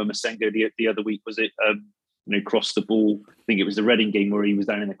Hanno and Masengo the other week, was it crossed the ball? I think it was the Reading game where he was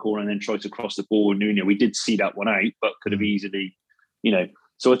down in the corner and then tried to cross the ball. And we did see that one out, but could have easily,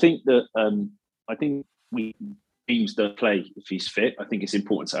 So I think that we teams that play if he's fit. I think it's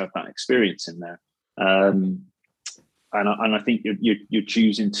important to have that experience in there. And I think you're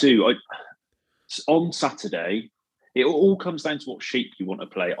choosing to. On Saturday, it all comes down to what shape you want to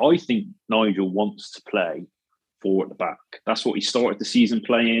play. I think Nigel wants to play 4 at the back. That's what he started the season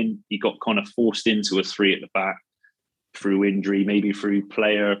playing. He got kind of forced into a 3 at the back through injury, maybe through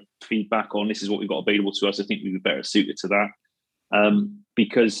player feedback on this is what we've got available to us. I think we were better suited to that.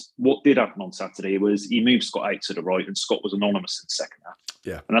 Because what did happen on Saturday was he moved Scott out to the right, and Scott was anonymous in the second half.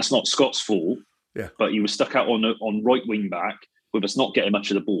 Yeah. And that's not Scott's fault. Yeah. But he was stuck out on right wing back with us not getting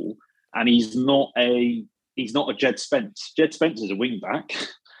much of the ball. And he's not a Jed Spence. Jed Spence is a wing back.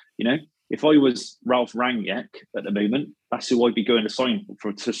 If I was Ralph Rangnick at the moment, that's who I'd be going to sign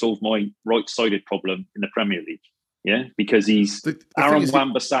to solve my right-sided problem in the Premier League. Yeah, because he's Aaron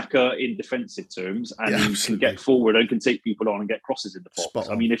Wan-Bissaka in defensive terms, and he can get forward and can take people on and get crosses in the box.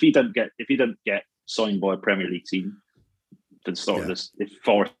 I mean, if he doesn't get signed by a Premier League team for the start of this, if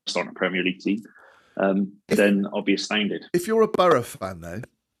Forest aren't a Premier League team, then I'll be astounded. If you're a Borough fan, though,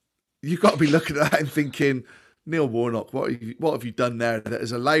 you've got to be looking at that and thinking, Neil Warnock, what have you done there that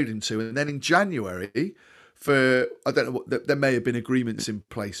has allowed him to? And then in January, I don't know, there may have been agreements in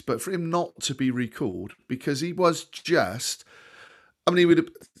place, but for him not to be recalled, because he was just, he would have,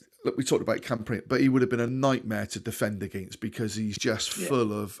 look, we talked about Campring, but he would have been a nightmare to defend against, because he's just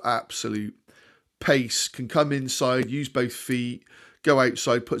full of absolute pace, can come inside, use both feet, go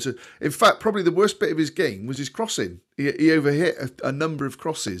outside, in fact, probably the worst bit of his game was his crossing. He overhit a number of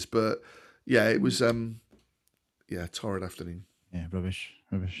crosses, but it was torrid afternoon. Yeah, rubbish.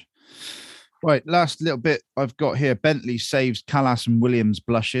 Right, last little bit I've got here. Bentley saves Callas and Williams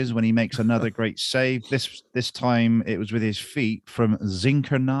blushes when he makes another great save. This time it was with his feet from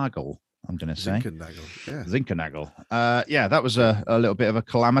Zinkernagel, I'm going to say. Zinkernagel. That was a little bit of a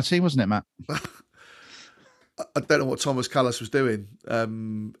calamity, wasn't it, Matt? I don't know what Thomas Callas was doing.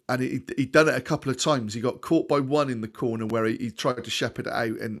 And he'd done it a couple of times. He got caught by one in the corner where he tried to shepherd it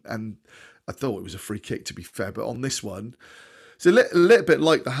out, and I thought it was a free kick, to be fair. But on this one, it's a little bit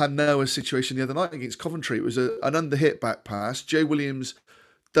like the Han Noah situation the other night against Coventry. It was an underhit back pass. Joe Williams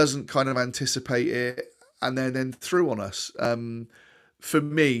doesn't kind of anticipate it, and then threw on us. For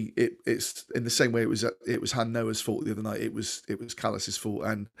me, it's in the same way it was Han Noah's fault the other night. It was Callas's fault,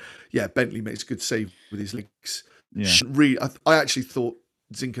 and Bentley makes a good save with his legs. Yeah. I actually thought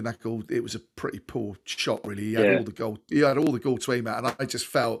Zinkernagel, it was a pretty poor shot. Really, he had all the goal to aim at, and I just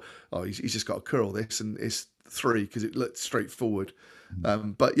felt, he's just got to curl this, and it's 3 because it looked straightforward.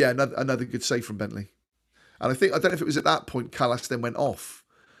 But another good save from Bentley, and I don't know if it was at that point Callas then went off.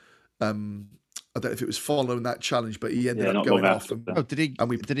 I don't know if it was following that challenge, but he ended up not going long off. after.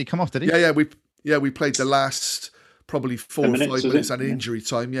 Did he come off? Did he? Yeah. We played the last probably 4 or 5 minutes and injury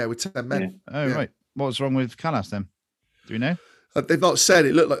time. Yeah, with 10 men. Oh right. What was wrong with Callas then? Do we know? They've not said.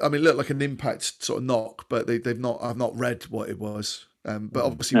 It looked like an impact sort of knock, but they've not. I've not read what it was. But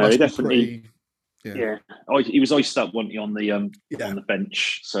obviously, no, must definitely. be pretty, He was iced up, wasn't he, on the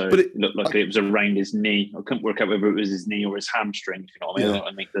bench? So it looked like it was around his knee. I couldn't work out whether it was his knee or his hamstring. If you know what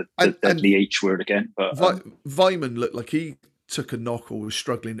I mean? I think the deadly H word again. But Weimann looked like he took a knock or was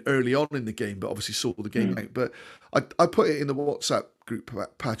struggling early on in the game, but obviously saw the game out. But I put it in the WhatsApp group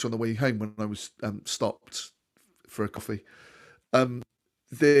patch on the way home when I was stopped for a coffee. We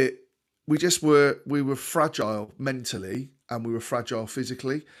were fragile mentally and we were fragile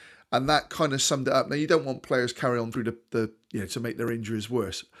physically, and that kind of summed it up. Now, you don't want players carry on through the to make their injuries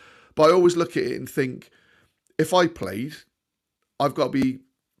worse, but I always look at it and think, if I played, I've got to be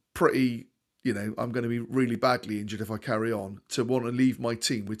pretty, I'm going to be really badly injured if I carry on to want to leave my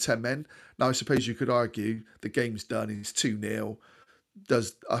team with 10 men. Now, I suppose you could argue the game's done, it's 2-0.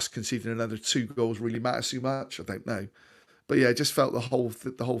 Does us conceding another 2 goals really matter so much? I don't know. But yeah, I just felt the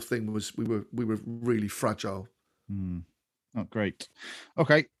whole thing was we were really fragile. Oh, great.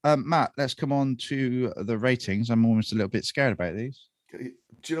 Okay, Matt, let's come on to the ratings. I'm almost a little bit scared about these. Do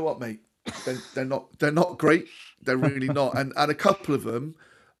you know what, mate? They're not great. They're really not. And a couple of them,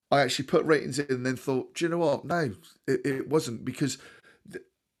 I actually put ratings in and then thought, do you know what? No, it wasn't, because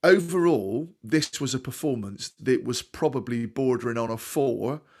overall, this was a performance that was probably bordering on a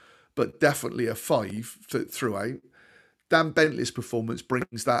 4, but definitely a 5 throughout. Dan Bentley's performance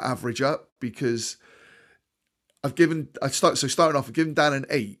brings that average up, because starting off, I've given Dan an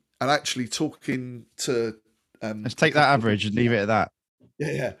 8, and actually talking to let's take that average and leave it at that.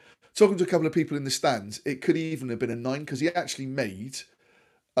 Yeah. Talking to a couple of people in the stands, it could even have been a 9, because he actually made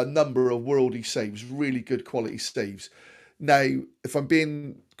a number of worldy saves, really good quality saves. Now, if I'm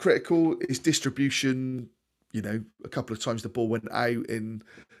being critical, his distribution, a couple of times the ball went out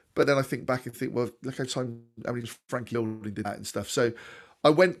but then I think back and think, well, look how many Frankie Olding did that and stuff. So I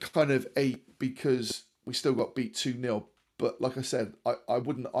went kind of 8 because we still got beat 2-0. But like I said, I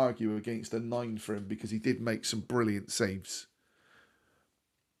wouldn't argue against a 9 for him, because he did make some brilliant saves.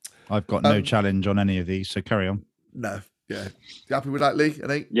 I've got no challenge on any of these, so carry on. No, yeah. You happy with that, Lee?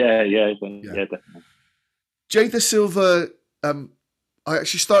 An 8? Yeah, definitely. Jay Da Silva, I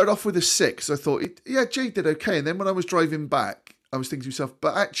actually started off with a 6. I thought, Jay did okay. And then when I was driving back, I was thinking to myself,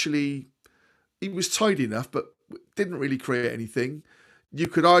 but actually, he was tidy enough, but didn't really create anything. You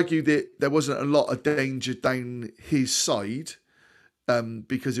could argue that there wasn't a lot of danger down his side,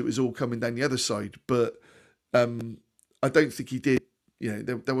 because it was all coming down the other side. But I don't think he did.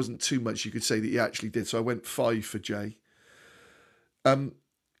 There wasn't too much you could say that he actually did. So I went 5 for Jay.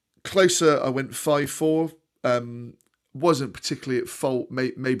 Closer, I went 5-4. Wasn't particularly at fault.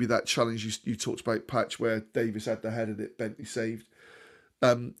 Maybe that challenge you talked about, Patch, where Davis had the header that Bentley saved.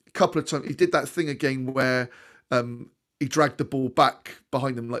 A couple of times he did that thing again where he dragged the ball back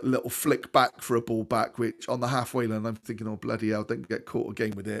behind him, like a little flick back for a ball back, which on the halfway line I'm thinking, oh bloody hell, don't get caught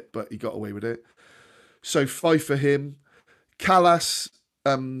again with it, but he got away with it. So 5 for him. Callas,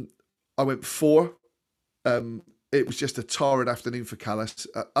 I went 4. It was just a torrid afternoon for Callas,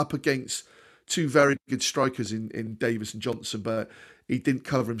 up against 2 very good strikers in Davis and Johnson, but he didn't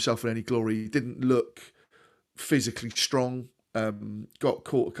cover himself in any glory. He didn't look physically strong. Got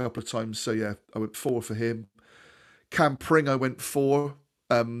caught a couple of times, so yeah, I went 4 for him. Cam Pring, I went 4.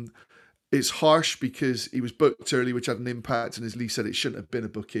 It's harsh because he was booked early, which had an impact, and as Lee said, it shouldn't have been a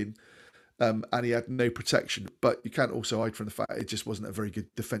booking. And he had no protection, but you can't also hide from the fact it just wasn't a very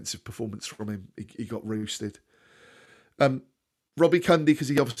good defensive performance from him. He got roasted. Robbie Cundy, because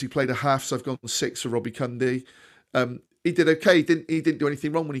he obviously played a half, so I've gone 6 for Robbie Cundy. He did okay. He didn't do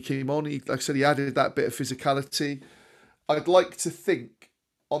anything wrong when he came on. Like I said, he added that bit of physicality. I'd like to think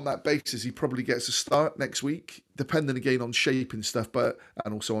on that basis he probably gets a start next week, depending again on shape and stuff,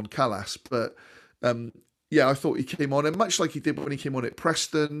 and also on Callas. But yeah, I thought he came on, and much like he did when he came on at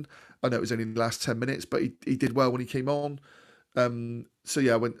Preston. I know it was only in the last 10 minutes, but he did well when he came on. So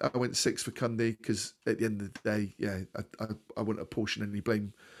yeah, I went 6 for Cundy, because at the end of the day, yeah, I wouldn't apportion any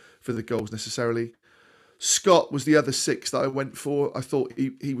blame for the goals necessarily. Scott was the other 6 that I went for. I thought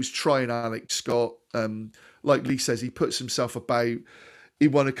he was trying Alex Scott. Like Lee says, he puts himself about. He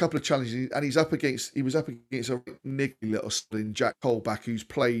won a couple of challenges, and he was up against a niggly little in Jack Colback, who's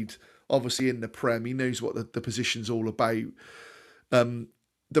played obviously in the Prem. He knows what the position's all about.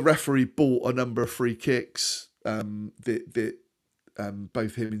 The referee bought a number of free kicks that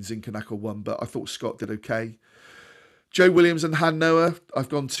both him and Zinchenko won, but I thought Scott did okay. Joe Williams and Han Noah, I've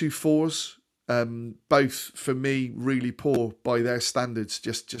gone 2 4s. Both for me really poor by their standards,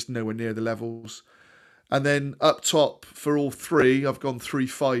 just nowhere near the levels. And then up top for all three, I've gone 3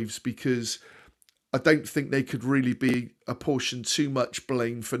 5s because I don't think they could really be apportioned too much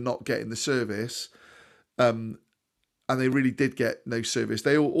blame for not getting the service. And they really did get no service.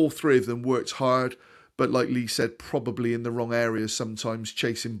 They all three of them worked hard, but like Lee said, probably in the wrong areas sometimes,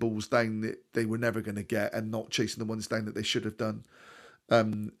 chasing balls down that they were never going to get and not chasing the ones down that they should have done.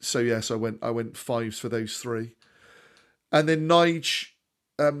 So I went 5s for those three. And then Nige,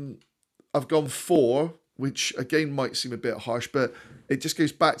 I've gone 4, which again might seem a bit harsh, but it just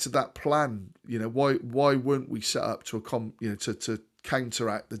goes back to that plan. Why weren't we set up to to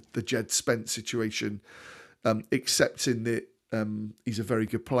counteract the Jed Spence situation, accepting that he's a very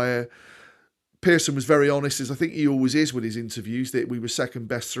good player. Pearson was very honest, as I think he always is with his interviews, that we were second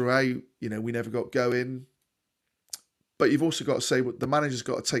best throughout. We never got going. But you've also got to say the manager's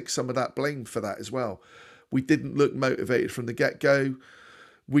got to take some of that blame for that as well. We didn't look motivated from the get-go.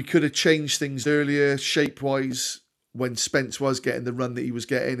 We could have changed things earlier, shape-wise, when Spence was getting the run that he was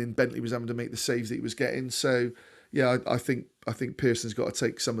getting and Bentley was having to make the saves that he was getting. So, yeah, I think Pearson's got to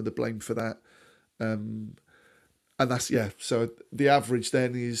take some of the blame for that. And that's, so the average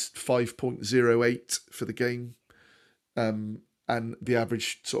then is 5.08 for the game. And the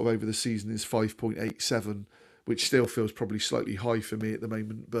average sort of over the season is 5.87, which still feels probably slightly high for me at the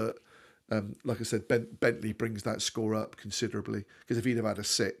moment. But like I said, Bentley brings that score up considerably, because if he'd have had a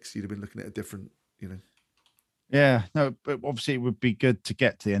 6, you'd have been looking at a different, Yeah, no, but obviously it would be good to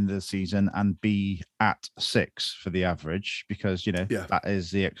get to the end of the season and be at 6 for the average, because, that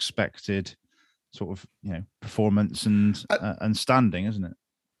is the expected sort of, performance and standing, isn't it?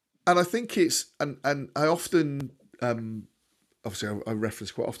 And I think it's, and I often, obviously I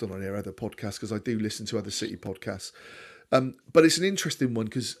reference quite often on here other podcasts because I do listen to other City podcasts. But it's an interesting one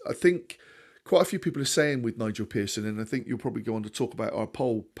because I think quite a few people are saying with Nigel Pearson, and I think you'll probably go on to talk about our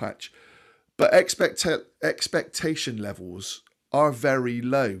poll patch, but expectation levels are very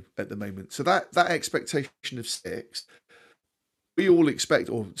low at the moment. So that expectation of 6, we all expect,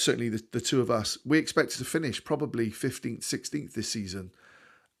 or certainly the two of us, we expect to finish probably 15th, 16th this season.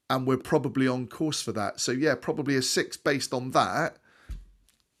 And we're probably on course for that. So, yeah, probably a 6 based on that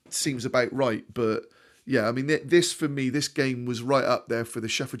seems about right. But, yeah, I mean, this game was right up there for the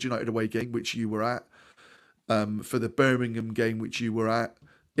Sheffield United away game, which you were at, for the Birmingham game, which you were at.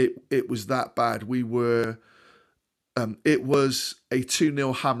 It was that bad. We were, it was a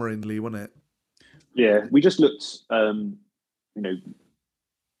 2-0 hammering, Lee, wasn't it? Yeah, we just looked, having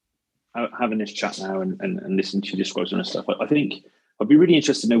this chat now and listening to you describe some of the stuff. I think I'd be really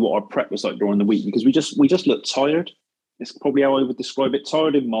interested to know what our prep was like during the week, because we just looked tired. It's probably how I would describe it: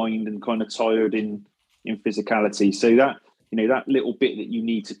 tired in mind and kind of tired in physicality. So that that little bit that you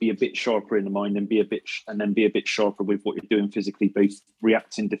need to be a bit sharper in the mind and be a bit sharper with what you're doing physically, both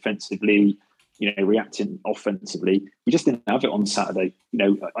reacting defensively, reacting offensively. We just didn't have it on Saturday.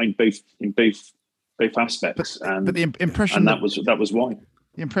 In both aspects. But the impression, and that was why.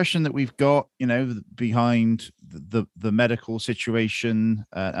 The impression that we've got, behind the medical situation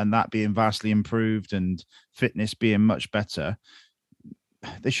and that being vastly improved and fitness being much better,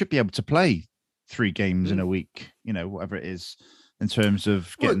 they should be able to play 3 games in a week, whatever it is, in terms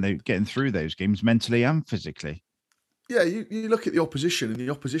of getting through those games mentally and physically. Yeah, you look at the opposition, and the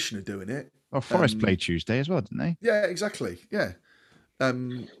opposition are doing it. Well, Forest played Tuesday as well, didn't they? Yeah, exactly. Yeah.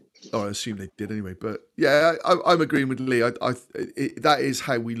 I assume they did anyway, but yeah, I'm agreeing with Lee. That is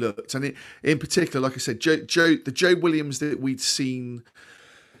how we looked, and in particular, like I said, the Joe Williams that we'd seen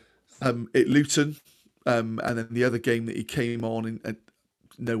at Luton, and then the other game that he came on and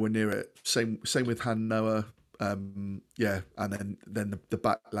nowhere near it. Same with Han Noah, and then the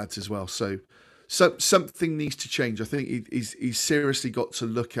back lads as well. So something needs to change. I think he's seriously got to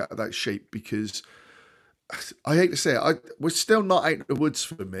look at that shape, because I hate to say it, we're still not out of the woods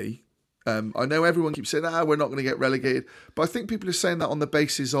for me. I know everyone keeps saying, we're not going to get relegated. But I think people are saying that on the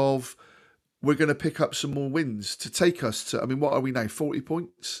basis of we're going to pick up some more wins to take us to, what are we now, 40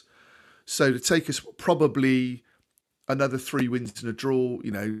 points? So to take us probably another 3 wins and a draw,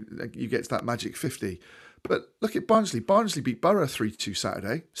 you get to that magic 50. But look at Barnsley. Barnsley beat Borough 3-2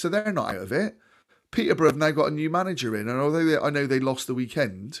 Saturday, so they're not out of it. Peterborough have now got a new manager in, and although I know they lost the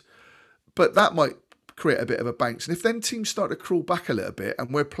weekend, but that might create a bit of a bounce. And if then teams start to crawl back a little bit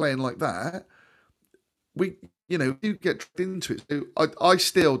and we're playing like that, we do get dragged into it. So I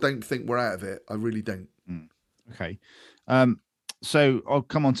still don't think we're out of it. I really don't. Okay. So I'll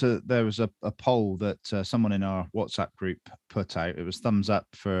come on to, there was a poll that someone in our WhatsApp group put out. It was thumbs up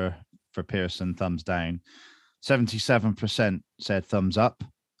for Pearson, thumbs down. 77% said thumbs up,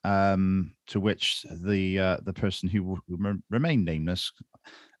 to which the person who will remain nameless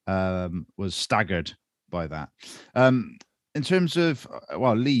was staggered by that. In terms of,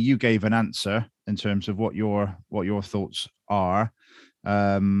 well, Lee, you gave an answer in terms of what your thoughts are.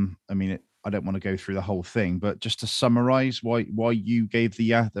 I mean, I don't want to go through the whole thing, but just to summarize why you gave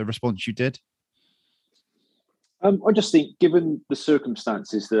the response you did. I just think, given the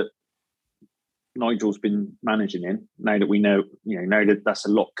circumstances that Nigel's been managing in, now that we know, now that that's a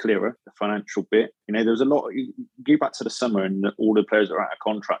lot clearer, the financial bit. There was a lot. You go back to the summer, and all the players are out of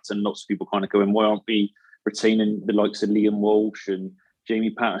contract, and lots of people kind of going, "Why aren't we retaining the likes of Liam Walsh and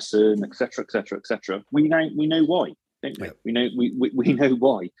Jamie Patterson, etc., etc., etc.?" We know why, don't we? Yeah. We know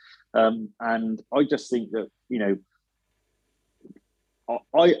why, and I just think that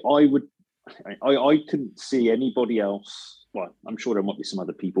I couldn't see anybody else. Well, I'm sure there might be some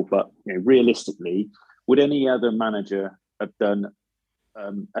other people, but realistically, would any other manager have done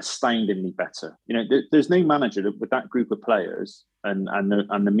astoundingly better? There's no manager with that group of players and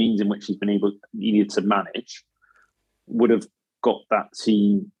the means in which he's been needed to manage would have got that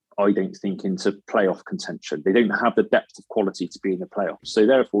team, I don't think, into playoff contention. They don't have the depth of quality to be in the playoffs. So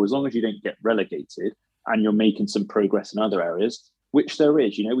therefore, as long as you don't get relegated and you're making some progress in other areas, which there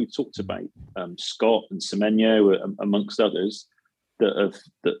is, we've talked about Scott and Semenyo amongst others that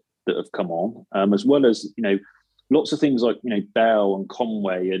have come on, as well as lots of things like Bell and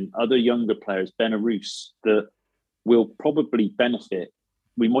Conway and other younger players, Benarous, that will probably benefit.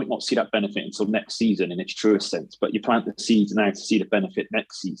 We might not see that benefit until next season in its truest sense, but you plant the seeds now to see the benefit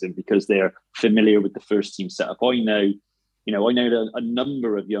next season because they're familiar with the first team setup. I know that a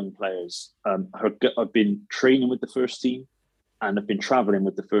number of young players have been training with the first team and have been travelling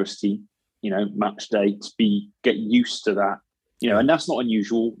with the first team, match day to get used to that, and that's not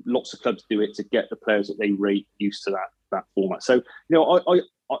unusual. Lots of clubs do it to get the players that they rate used to that format. So, I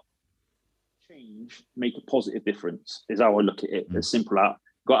change, make a positive difference is how I look at it. As simple as that.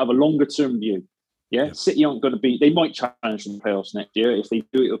 Got to have a longer term view. Yeah, City aren't going to be. They might challenge the playoffs next year. If they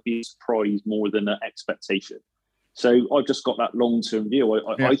do, it'll be a surprise more than an expectation. So I've just got that long-term view.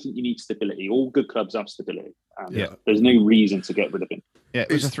 I think you need stability. All good clubs have stability. There's no reason to get rid of him. Yeah,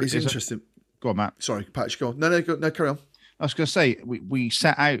 it's interesting. Go on, Matt. Sorry, Patch, go on. No, carry on. I was going to say, we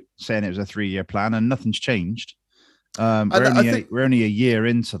set out saying it was a 3-year plan and nothing's changed. We're only a year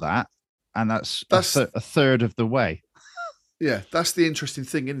into that, and that's a third of the way. Yeah, that's the interesting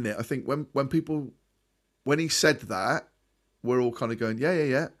thing, isn't it? I think when he said that, we're all kind of going,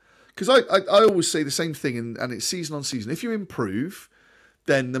 yeah. Because I always say the same thing, and it's season on season. If you improve,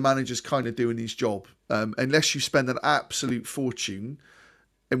 then the manager's kind of doing his job. Unless you spend an absolute fortune,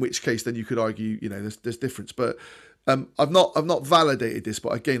 in which case then you could argue, there's difference. But I've not validated this,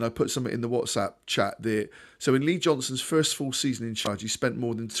 but again, I put something in the WhatsApp chat there. So in Lee Johnson's first full season in charge, he spent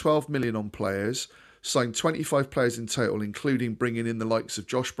more than 12 million on players, signed 25 players in total, including bringing in the likes of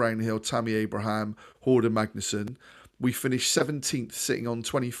Josh Brownhill, Tammy Abraham, Horder Magnuson. We finished 17th, sitting on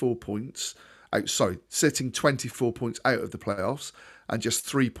 24 points. Sitting 24 points out of the playoffs and just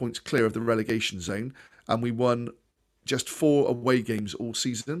 3 points clear of the relegation zone. And we won just 4 away games all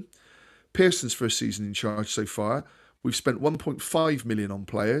season. Pearson's first season in charge so far, we've spent 1.5 million on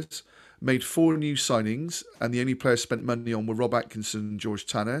players, made 4 new signings, and the only players spent money on were Rob Atkinson and George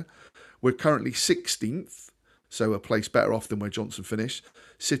Tanner. We're currently 16th, so a place better off than where Johnson finished,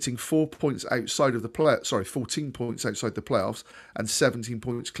 sitting 4 points outside of the 14 points outside the playoffs and 17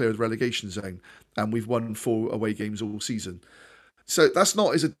 points clear of the relegation zone. And we've won 4 away games all season. So that's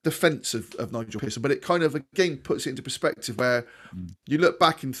not as a defence of Nigel Pearson, but it kind of, again, puts it into perspective where you look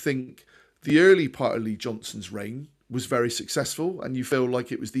back and think the early part of Lee Johnson's reign was very successful, and you feel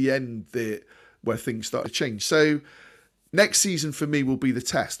like it was the end where things started to change. So next season for me will be the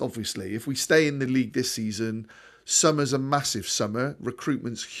test, obviously. If we stay in the league this season, summer's a massive summer.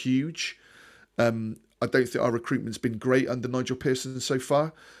 Recruitment's huge. I don't think our recruitment's been great under Nigel Pearson so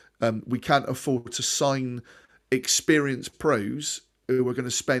far. We can't afford to sign experienced pros who are going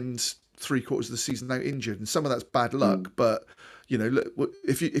to spend 3/4 of the season out injured. And some of that's bad luck. But, look,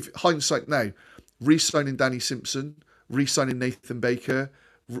 if hindsight now, re-signing Danny Simpson, re-signing Nathan Baker,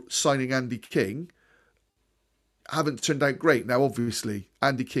 signing Andy King, haven't turned out great. Now, obviously,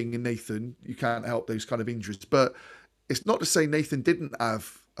 Andy King and Nathan, you can't help those kind of injuries. But it's not to say Nathan didn't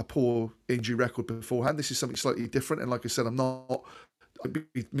have a poor injury record beforehand. This is something slightly different. And like I said, I'm not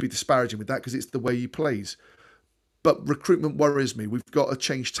maybe disparaging with that because it's the way he plays. But recruitment worries me. We've got to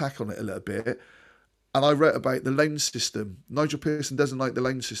change tack on it a little bit. And I wrote about the loan system. Nigel Pearson doesn't like the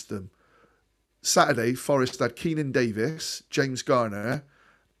loan system. Saturday, Forest had Keenan Davis, James Garner,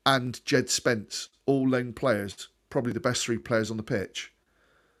 and Jed Spence, all loan players. Probably the best 3 players on the pitch.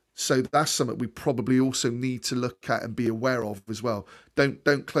 So that's something we probably also need to look at and be aware of as well.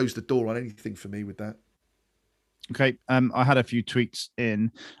 Don't close the door on anything for me with that. Okay, I had a few tweets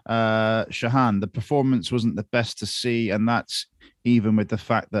in. Shahan, the performance wasn't the best to see, and that's even with the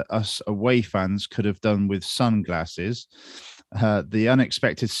fact that us away fans could have done with sunglasses. The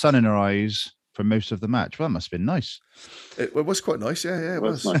unexpected sun in our eyes for most of the match. Well, that must have been nice. It was quite nice. Yeah, it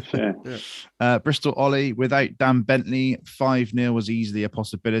was. Nice, yeah. Yeah. Bristol Ollie, without Dan Bentley, 5-0 was easily a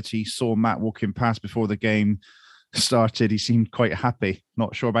possibility. Saw Matt walking past before the game started. He seemed quite happy.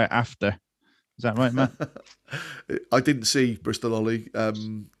 Not sure about after. Is that right, Matt? I didn't see Bristol Ollie,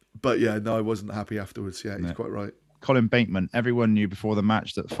 but yeah, no, I wasn't happy afterwards. Yeah, he's quite right. Colin Bateman, everyone knew before the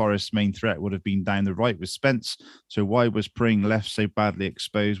match that Forest's main threat would have been down the right with Spence. So why was Pring left so badly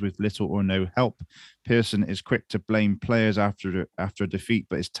exposed with little or no help? Pearson is quick to blame players after a defeat,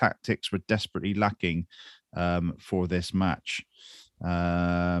 but his tactics were desperately lacking for this match.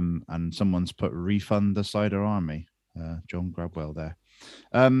 And someone's put refund the Cider Army. John Grabwell there.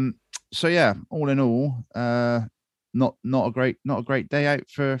 So yeah, all in all, not a great day out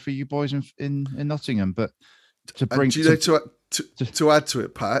for you boys in Nottingham, but. To add to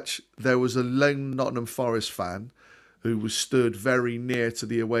it, Patch, there was a lone Nottingham Forest fan who was stood very near to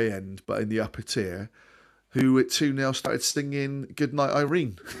the away end, but in the upper tier, who at 2-0 started singing "Goodnight,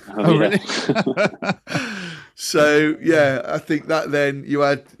 Irene." Oh, really? So yeah, I think that then you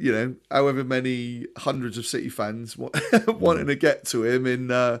had however many hundreds of City fans wanting to get to him in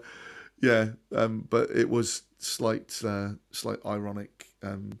but it was slight ironic.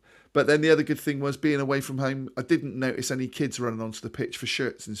 But then the other good thing was being away from home. I didn't notice any kids running onto the pitch for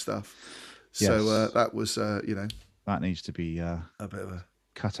shirts and stuff. So yes. That was, that needs to be a bit of a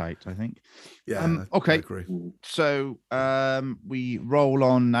cut out, I think. Yeah. Okay. I agree. So we roll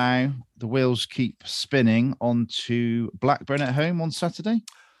on now. The wheels keep spinning onto Blackburn at home on Saturday.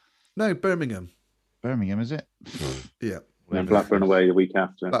 No, Birmingham. Birmingham, is it? Yeah. And Blackburn away the week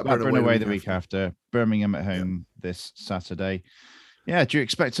after. Blackburn away the week after. Birmingham at home this Saturday. Yeah, do you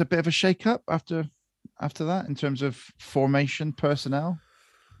expect a bit of a shake-up after that in terms of formation, personnel?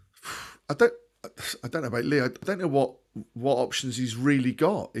 I don't know about Lee. I don't know what options he's really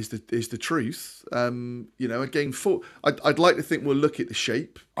got. Is the truth? Again, I'd like to think we'll look at the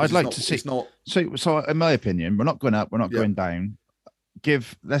shape. I'd like to see. It's not. So in my opinion, we're not going up. We're not going down.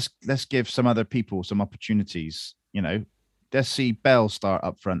 Let's give some other people some opportunities. Let's see Bell start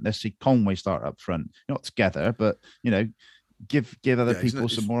up front. Let's see Conway start up front. Not together, but give other people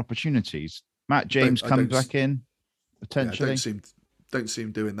some more opportunities. Matt James comes back in potentially. Yeah, don't see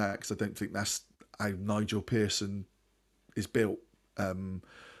him doing that because I don't think that's how Nigel Pearson is built. I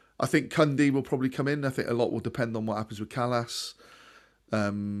think Cundy will probably come in. I think a lot will depend on what happens with Callas.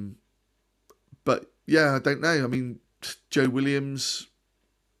 But yeah, I don't know. I mean, Joe Williams,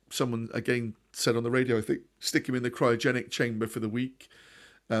 someone again said on the radio, I think stick him in the cryogenic chamber for the week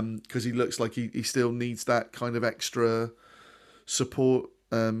because he looks like he still needs that kind of extra support,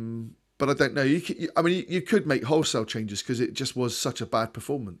 but I don't know. You could make wholesale changes because it just was such a bad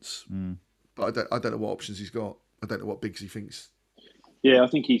performance. But I don't know what options he's got. I don't know what Biggsy thinks. Yeah, I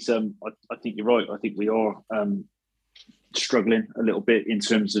think he's. I think you're right. I think we are struggling a little bit in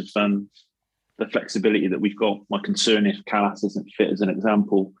terms of the flexibility that we've got. My concern, if Callas isn't fit, as an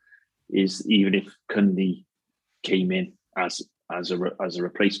example, is even if Cundy came in as a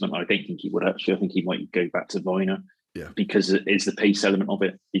replacement, I don't think he would actually. I think he might go back to Viner. Yeah, because it's the pace element of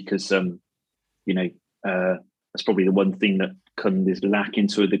it. Because that's probably the one thing that Cundy's lacking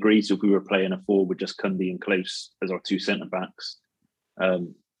to a degree. So if we were playing a 4 with just Cundy and Close as our 2 centre backs,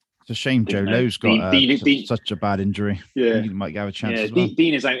 it's a shame Joe Lowe's got such a bad injury. Yeah, he might have a chance. Yeah, as well.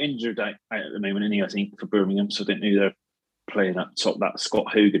 Dean is out injured at the moment, isn't he? I think for Birmingham, so I don't know they're playing up top. That Scott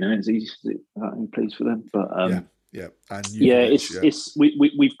Hogan, and is that in place for them? But and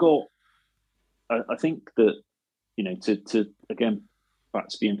we've got. I think that. To again, back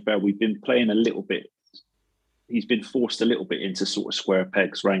to being fair, we've been playing a little bit. He's been forced a little bit into sort of square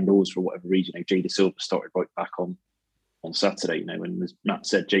pegs, round holes for whatever reason. Jay De Silva started right back on Saturday. And as Matt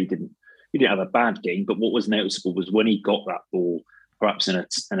said, he didn't have a bad game, but what was noticeable was when he got that ball, perhaps in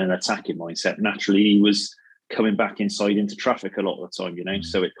an attacking mindset, naturally he was coming back inside into traffic a lot of the time.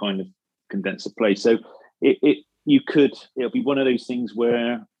 So it kind of condensed the play. So it'll be one of those things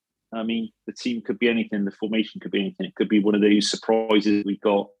where. I mean, the team could be anything. The formation could be anything. It could be one of those surprises we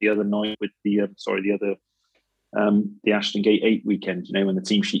got the other night with the Ashton Gate 8 weekend. When the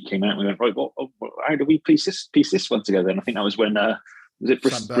team sheet came out, we went right. How do we piece this one together? And I think that was when was it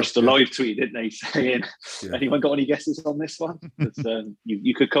Bristol Live tweeted, didn't they, saying, "Anyone got any guesses on this one?"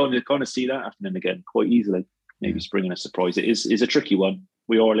 You could kind of see that happening again quite easily. Maybe springing a surprise. It is a tricky one.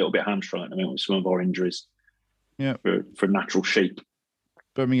 we are a little bit hamstrung at the moment with some of our injuries. Yeah. For natural shape.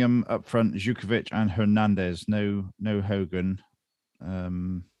 Birmingham up front, Zhukovic and Hernandez. No Hogan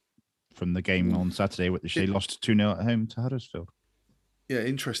from the game on Saturday, which they lost 2-0 at home to Huddersfield. Yeah,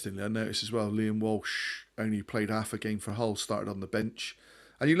 interestingly, I noticed as well, Liam Walsh only played half a game for Hull, started on the bench.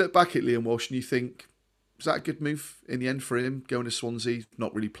 And you look back at Liam Walsh and you think, was that a good move in the end for him? Going to Swansea,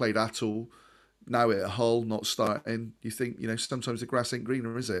 not really played at all. Now at Hull, not starting. You think, sometimes the grass ain't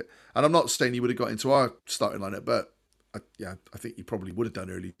greener, is it? And I'm not saying he would have got into our starting lineup, but I think he probably would have done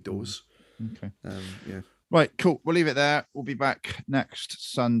early doors. Okay. Yeah. Right, cool. We'll leave it there. We'll be back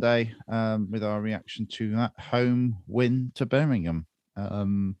next Sunday with our reaction to that home win to Birmingham.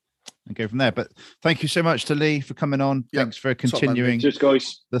 And go from there. But thank you so much to Lee for coming on. Yep. Thanks for continuing Cheers,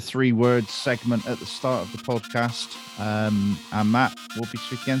 guys. the 3-word segment at the start of the podcast. And Matt, we'll be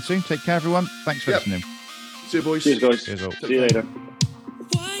speaking again soon. Take care, everyone. Thanks for listening. See you, boys. Cheers, guys. Cheers all. See you later.